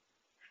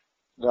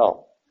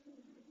no.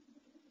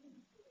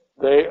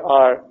 They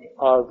are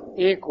of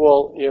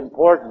equal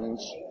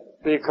importance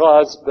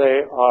because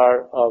they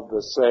are of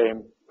the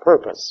same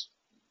purpose.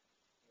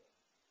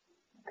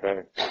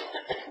 Okay.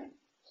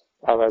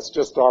 Now that's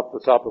just off the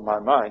top of my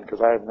mind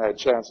because I haven't had a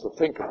chance to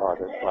think about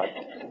it, but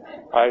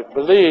I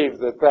believe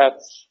that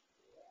that's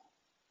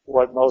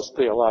what most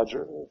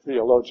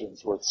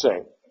theologians would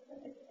say.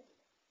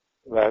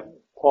 That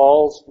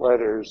Paul's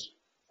letters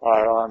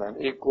are on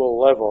an equal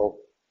level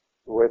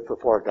with the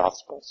four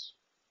Gospels.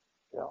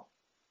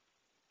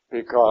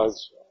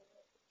 Because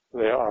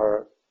they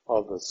are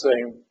of the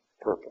same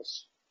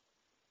purpose.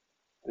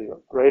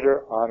 The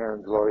greater honor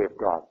and glory of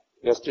God.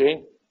 Yes,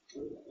 Gene?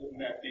 Wouldn't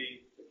that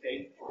be the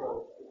case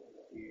for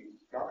the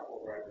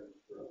gospel writers,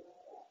 for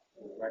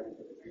the writers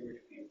of the Jewish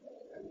people,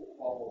 and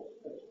Paul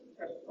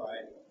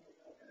testified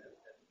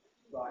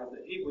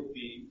that he would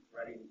be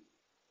writing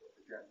for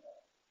the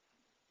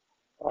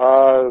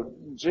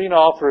Gentiles? Gene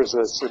offers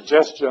a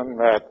suggestion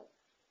that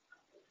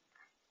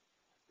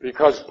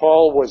because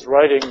Paul was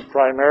writing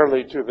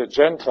primarily to the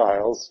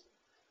Gentiles,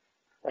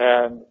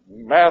 and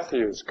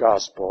Matthew's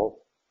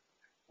gospel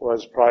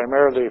was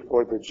primarily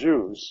for the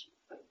Jews,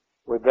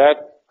 would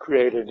that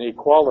create an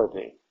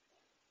equality?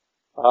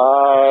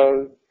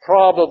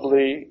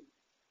 Probably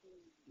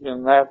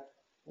in that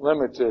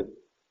limited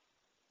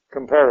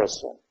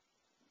comparison.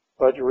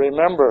 But you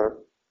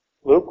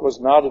Luke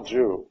was not a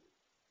Jew,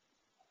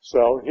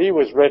 so he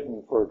was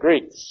written for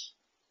Greeks.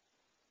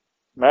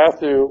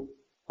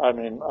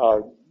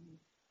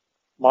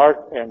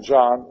 Mark and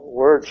John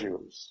were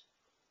Jews.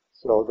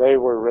 So they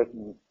were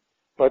written,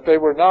 but they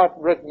were not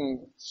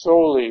written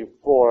solely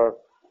for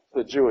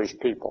the Jewish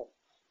people.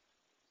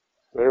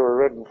 They were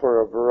written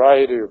for a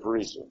variety of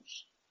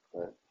reasons.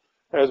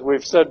 As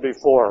we've said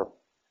before,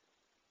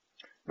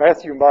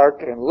 Matthew,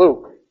 Mark, and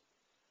Luke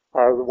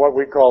are what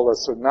we call the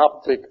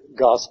synoptic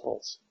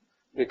gospels,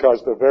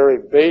 because the very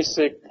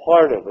basic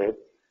part of it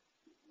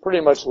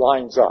pretty much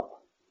lines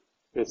up.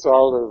 It's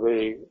all of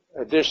the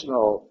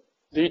additional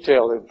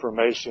detailed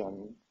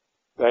information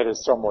that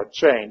is somewhat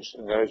changed.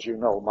 And as you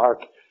know,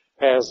 Mark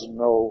has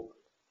no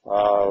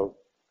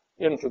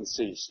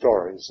infancy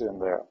stories in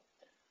there,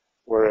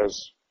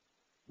 whereas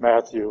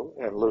Matthew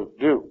and Luke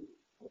do.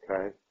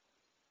 Okay?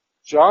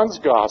 John's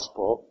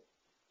gospel,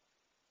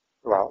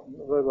 well,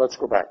 let's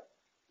go back.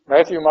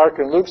 Matthew, Mark,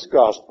 and Luke's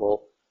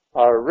gospel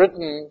are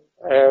written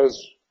as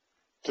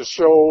to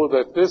show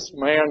that this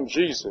man,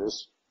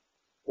 Jesus,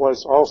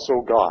 was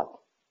also God.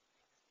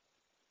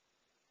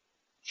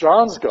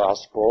 John's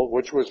gospel,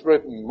 which was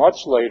written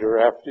much later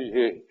after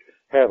he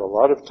had a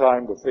lot of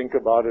time to think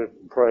about it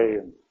and pray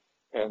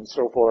and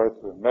so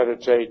forth and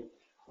meditate,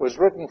 was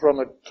written from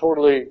a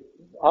totally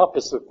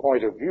opposite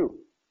point of view.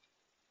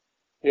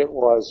 It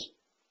was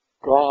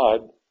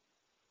God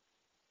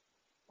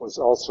was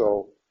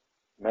also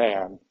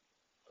man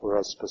for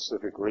a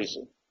specific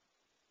reason.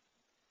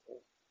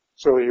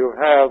 So you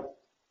have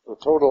the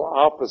total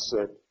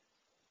opposite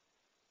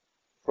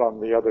from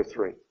the other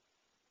three.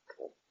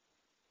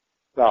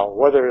 Now,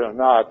 whether or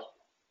not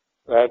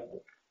that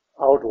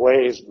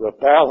outweighs the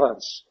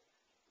balance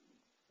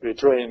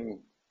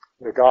between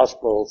the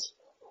Gospels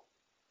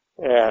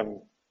and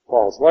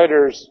Paul's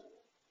letters,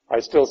 I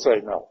still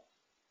say no.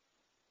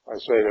 I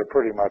say they're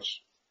pretty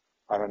much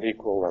on an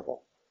equal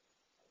level.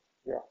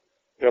 Yeah.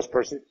 Yes,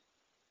 Percy?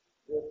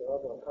 Did the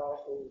other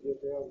apostles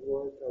get their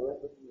word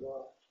directly from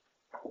God?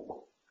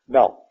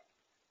 No.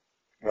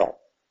 No.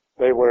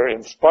 They were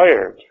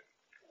inspired,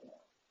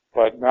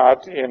 but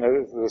not in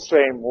the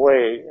same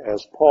way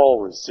as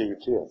Paul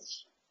received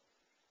his.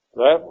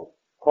 That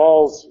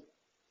Paul's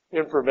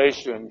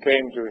information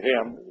came to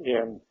him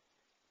in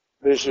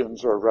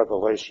visions or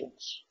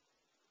revelations,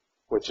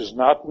 which is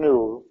not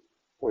new,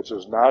 which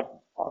is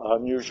not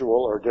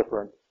unusual or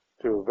different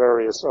to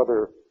various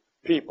other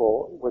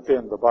people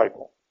within the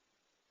Bible.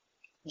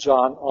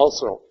 John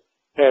also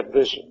had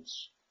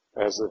visions,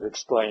 as it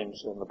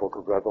explains in the book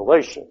of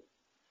Revelation.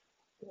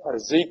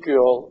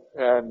 Ezekiel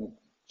and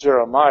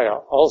Jeremiah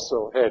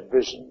also had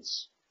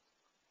visions.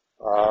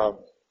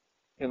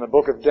 In the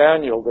book of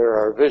Daniel, there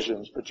are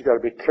visions, but you got to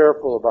be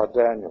careful about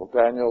Daniel.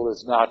 Daniel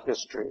is not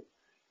history.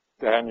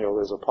 Daniel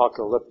is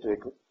apocalyptic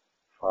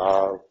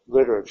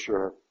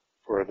literature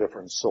for a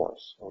different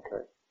source.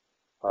 Okay,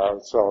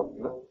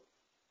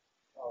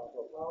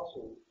 the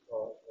apostles,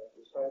 the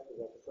disciples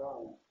at the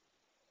time,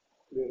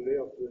 they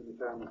lived during the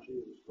time of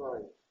Jesus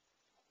Christ,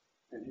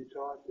 and he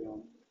taught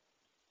them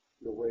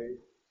the way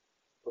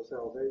for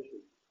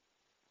salvation.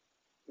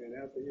 And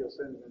after he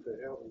ascended into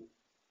heaven,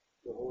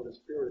 the Holy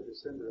Spirit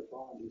descended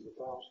upon these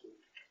apostles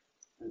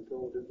and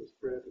told them to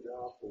spread the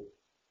gospel.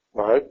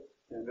 Right.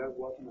 And that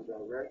wasn't a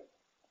direct.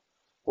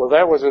 Well,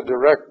 that was a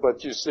direct,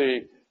 but you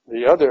see,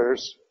 the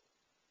others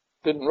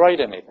didn't write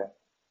anything.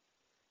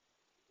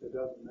 It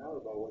doesn't matter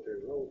about what they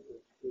wrote.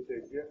 Did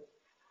they get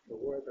the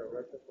word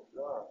directly from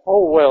God?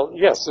 Oh, well,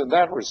 yes, in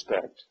that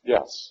respect,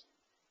 yes.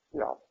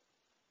 Yeah.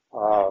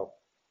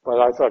 But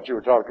I thought you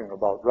were talking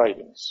about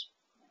writings.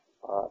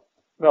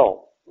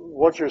 No,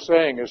 what you're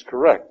saying is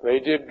correct. They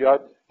did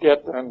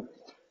get and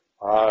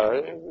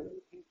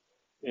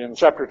in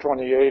chapter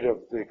 28 of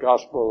the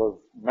Gospel of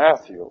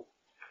Matthew,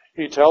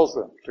 he tells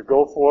them to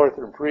go forth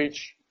and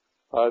preach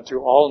to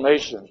all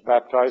nations,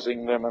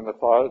 baptizing them in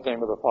the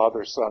name of the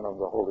Father, Son, and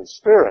the Holy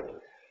Spirit.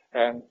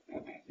 And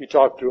he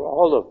talked to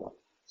all of them.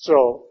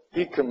 So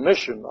he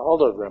commissioned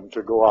all of them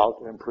to go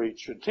out and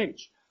preach and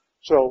teach.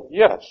 So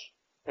yes,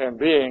 and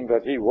being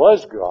that he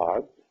was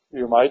God,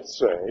 you might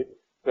say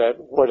that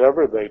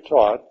whatever they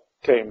taught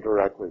came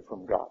directly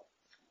from God.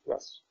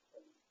 Yes.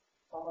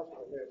 How much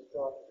of their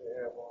thought did they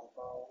have on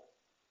Paul?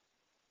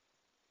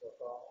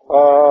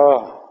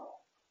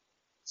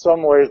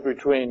 Somewhere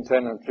between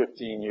 10 and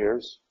 15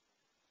 years.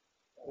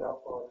 How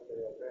far did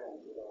they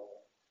advance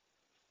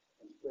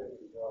in spreading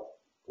the gospel?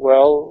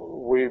 Well,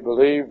 we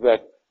believe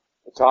that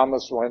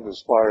Thomas went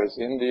as far as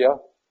India,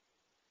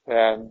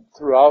 and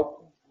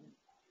throughout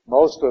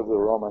most of the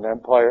Roman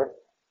Empire,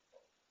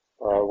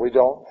 we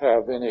don't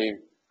have any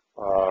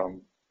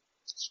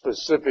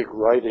specific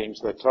writings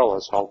that tell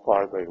us how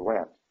far they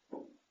went.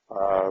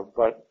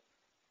 But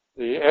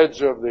the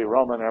edge of the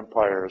Roman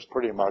Empire is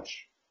pretty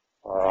much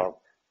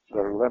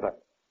their limit,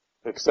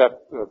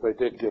 except that they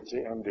did get to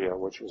India,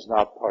 which was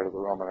not part of the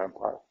Roman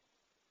Empire.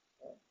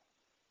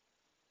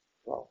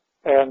 So,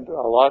 and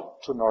a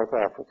lot to North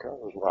Africa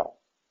as well.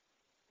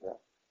 Yeah.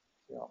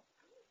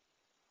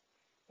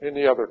 Yeah.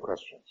 Any other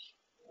questions?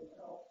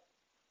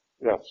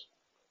 Yes.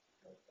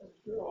 I'm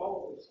sure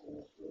all of us in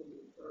this room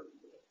have heard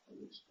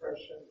the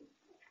expression,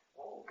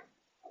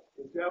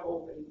 the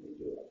devil made me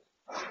do it.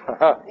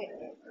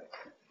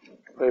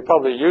 They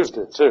probably used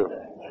it too.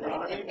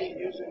 I may be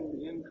using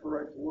the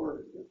incorrect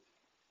word, but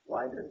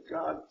why did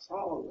God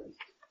tolerate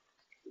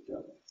the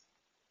devil?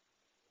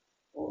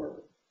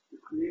 Or the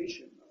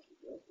creation of the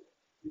devil?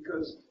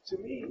 Because to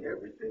me,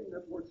 everything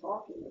that we're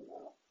talking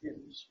about in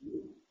this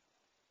room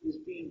is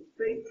being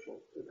faithful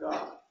to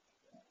God.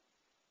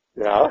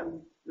 Yeah.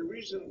 And the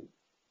reason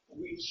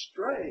we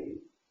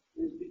stray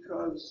is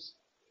because,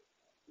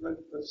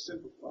 let's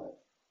simplify it,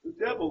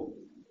 the devil.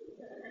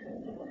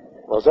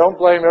 Well, don't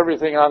blame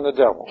everything on the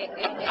devil.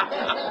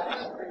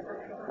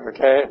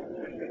 Okay?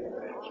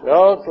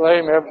 Don't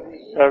blame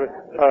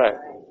all right.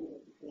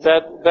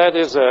 That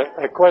is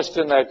a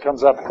question that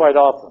comes up quite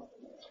often.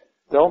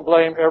 Don't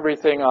blame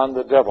everything on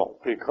the devil,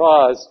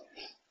 because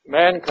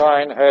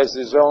mankind has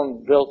his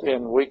own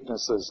built-in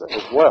weaknesses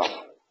as well.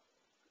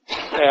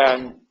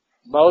 And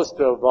most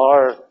of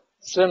our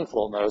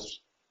sinfulness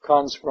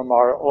comes from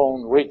our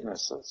own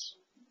weaknesses.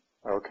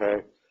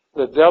 Okay?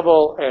 The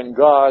devil and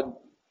God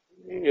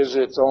is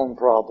its own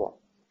problem.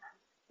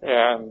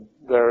 And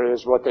there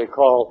is what they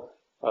call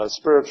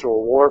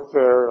spiritual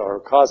warfare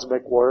or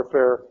cosmic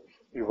warfare.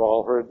 You've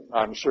all heard,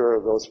 I'm sure,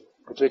 of those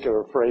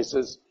particular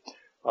phrases,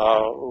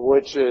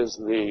 which is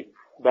the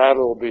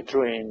battle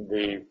between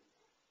the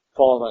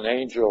fallen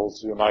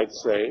angels, you might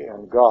say,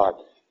 and God.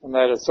 And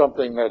that is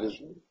something that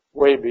is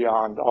way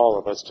beyond all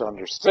of us to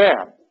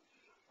understand.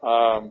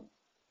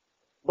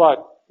 But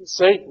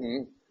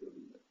Satan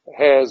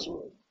has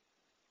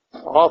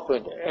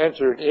often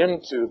entered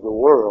into the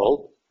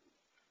world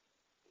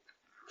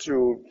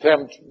to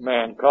tempt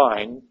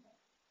mankind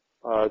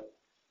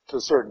to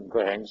certain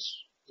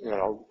things,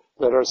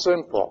 that are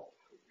sinful.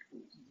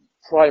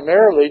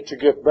 Primarily to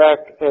get back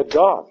at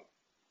God.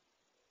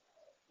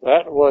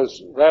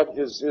 That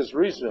is his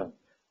reason.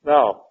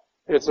 Now,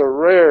 it's a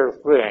rare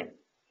thing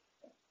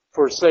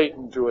for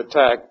Satan to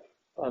attack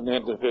an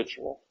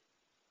individual.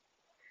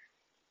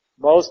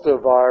 Most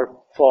of our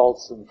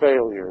faults and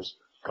failures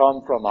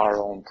come from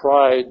our own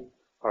pride,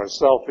 our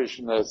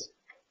selfishness,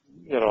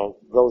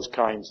 those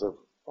kinds of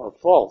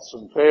faults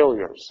and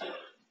failures.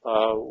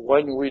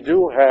 When we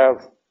do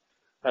have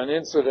an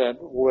incident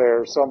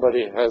where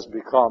somebody has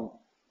become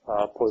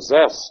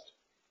possessed,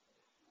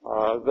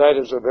 that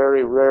is a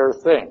very rare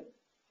thing.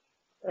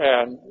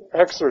 And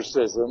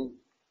exorcism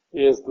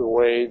is the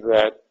way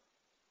that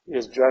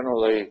is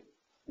generally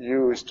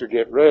used to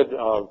get rid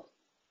of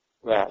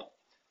that.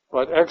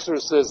 But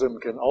exorcism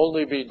can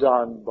only be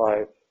done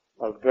by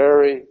a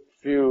very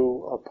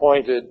few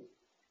appointed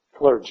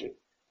clergy.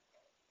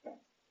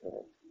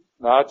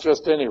 Not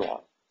just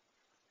anyone.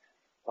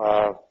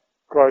 Of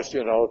course,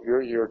 if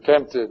you're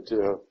tempted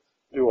to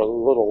do a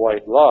little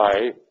white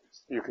lie,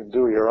 you can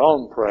do your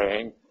own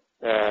praying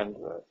and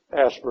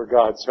ask for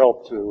God's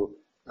help to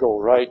go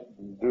right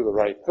and do the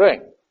right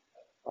thing.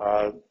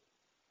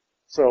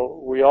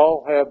 So we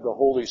all have the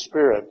Holy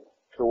Spirit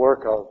to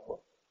work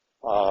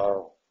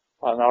on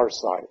our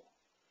side.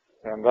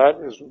 And that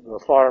is the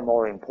far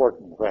more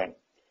important thing.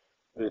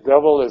 The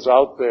devil is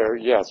out there,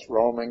 yes,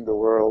 roaming the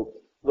world,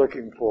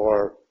 looking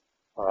for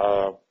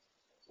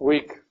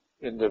weak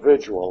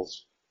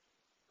individuals.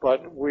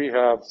 But we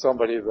have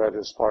somebody that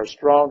is far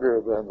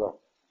stronger than the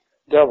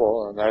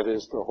devil, and that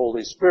is the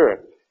Holy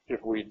Spirit.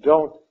 If we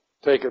don't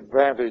take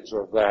advantage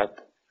of that,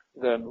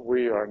 then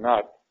we are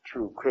not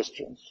true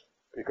Christians,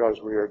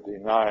 because we are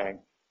denying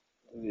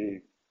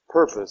the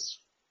purpose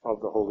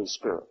of the Holy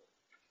Spirit,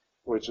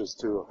 which is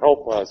to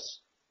help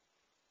us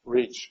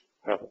reach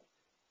heaven.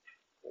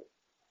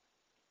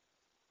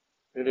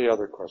 Any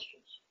other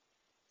questions?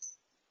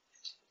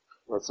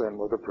 Let's end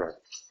with a prayer.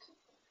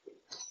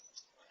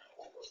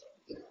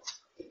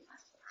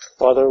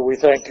 Father, we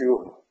thank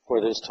you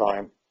for this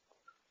time.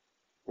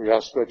 We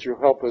ask that you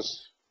help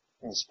us,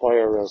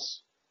 inspire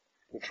us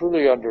to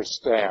truly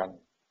understand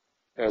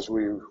as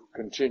we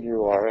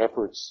continue our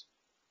efforts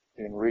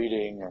in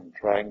reading and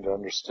trying to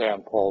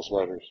understand Paul's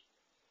letters.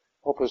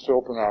 Help us to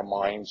open our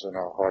minds and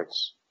our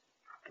hearts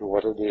to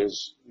what it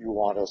is you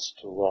want us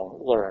to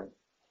learn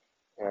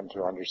and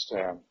to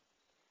understand.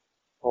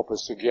 Help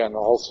us again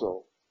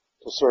also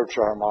to search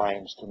our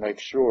minds to make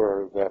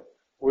sure that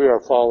we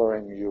are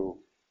following you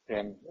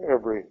in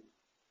every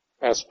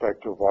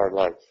aspect of our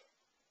life.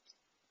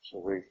 So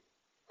we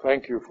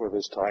thank you for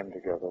this time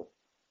together.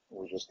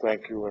 We just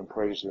thank you and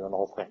praise you in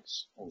all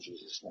things. In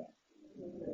Jesus' name.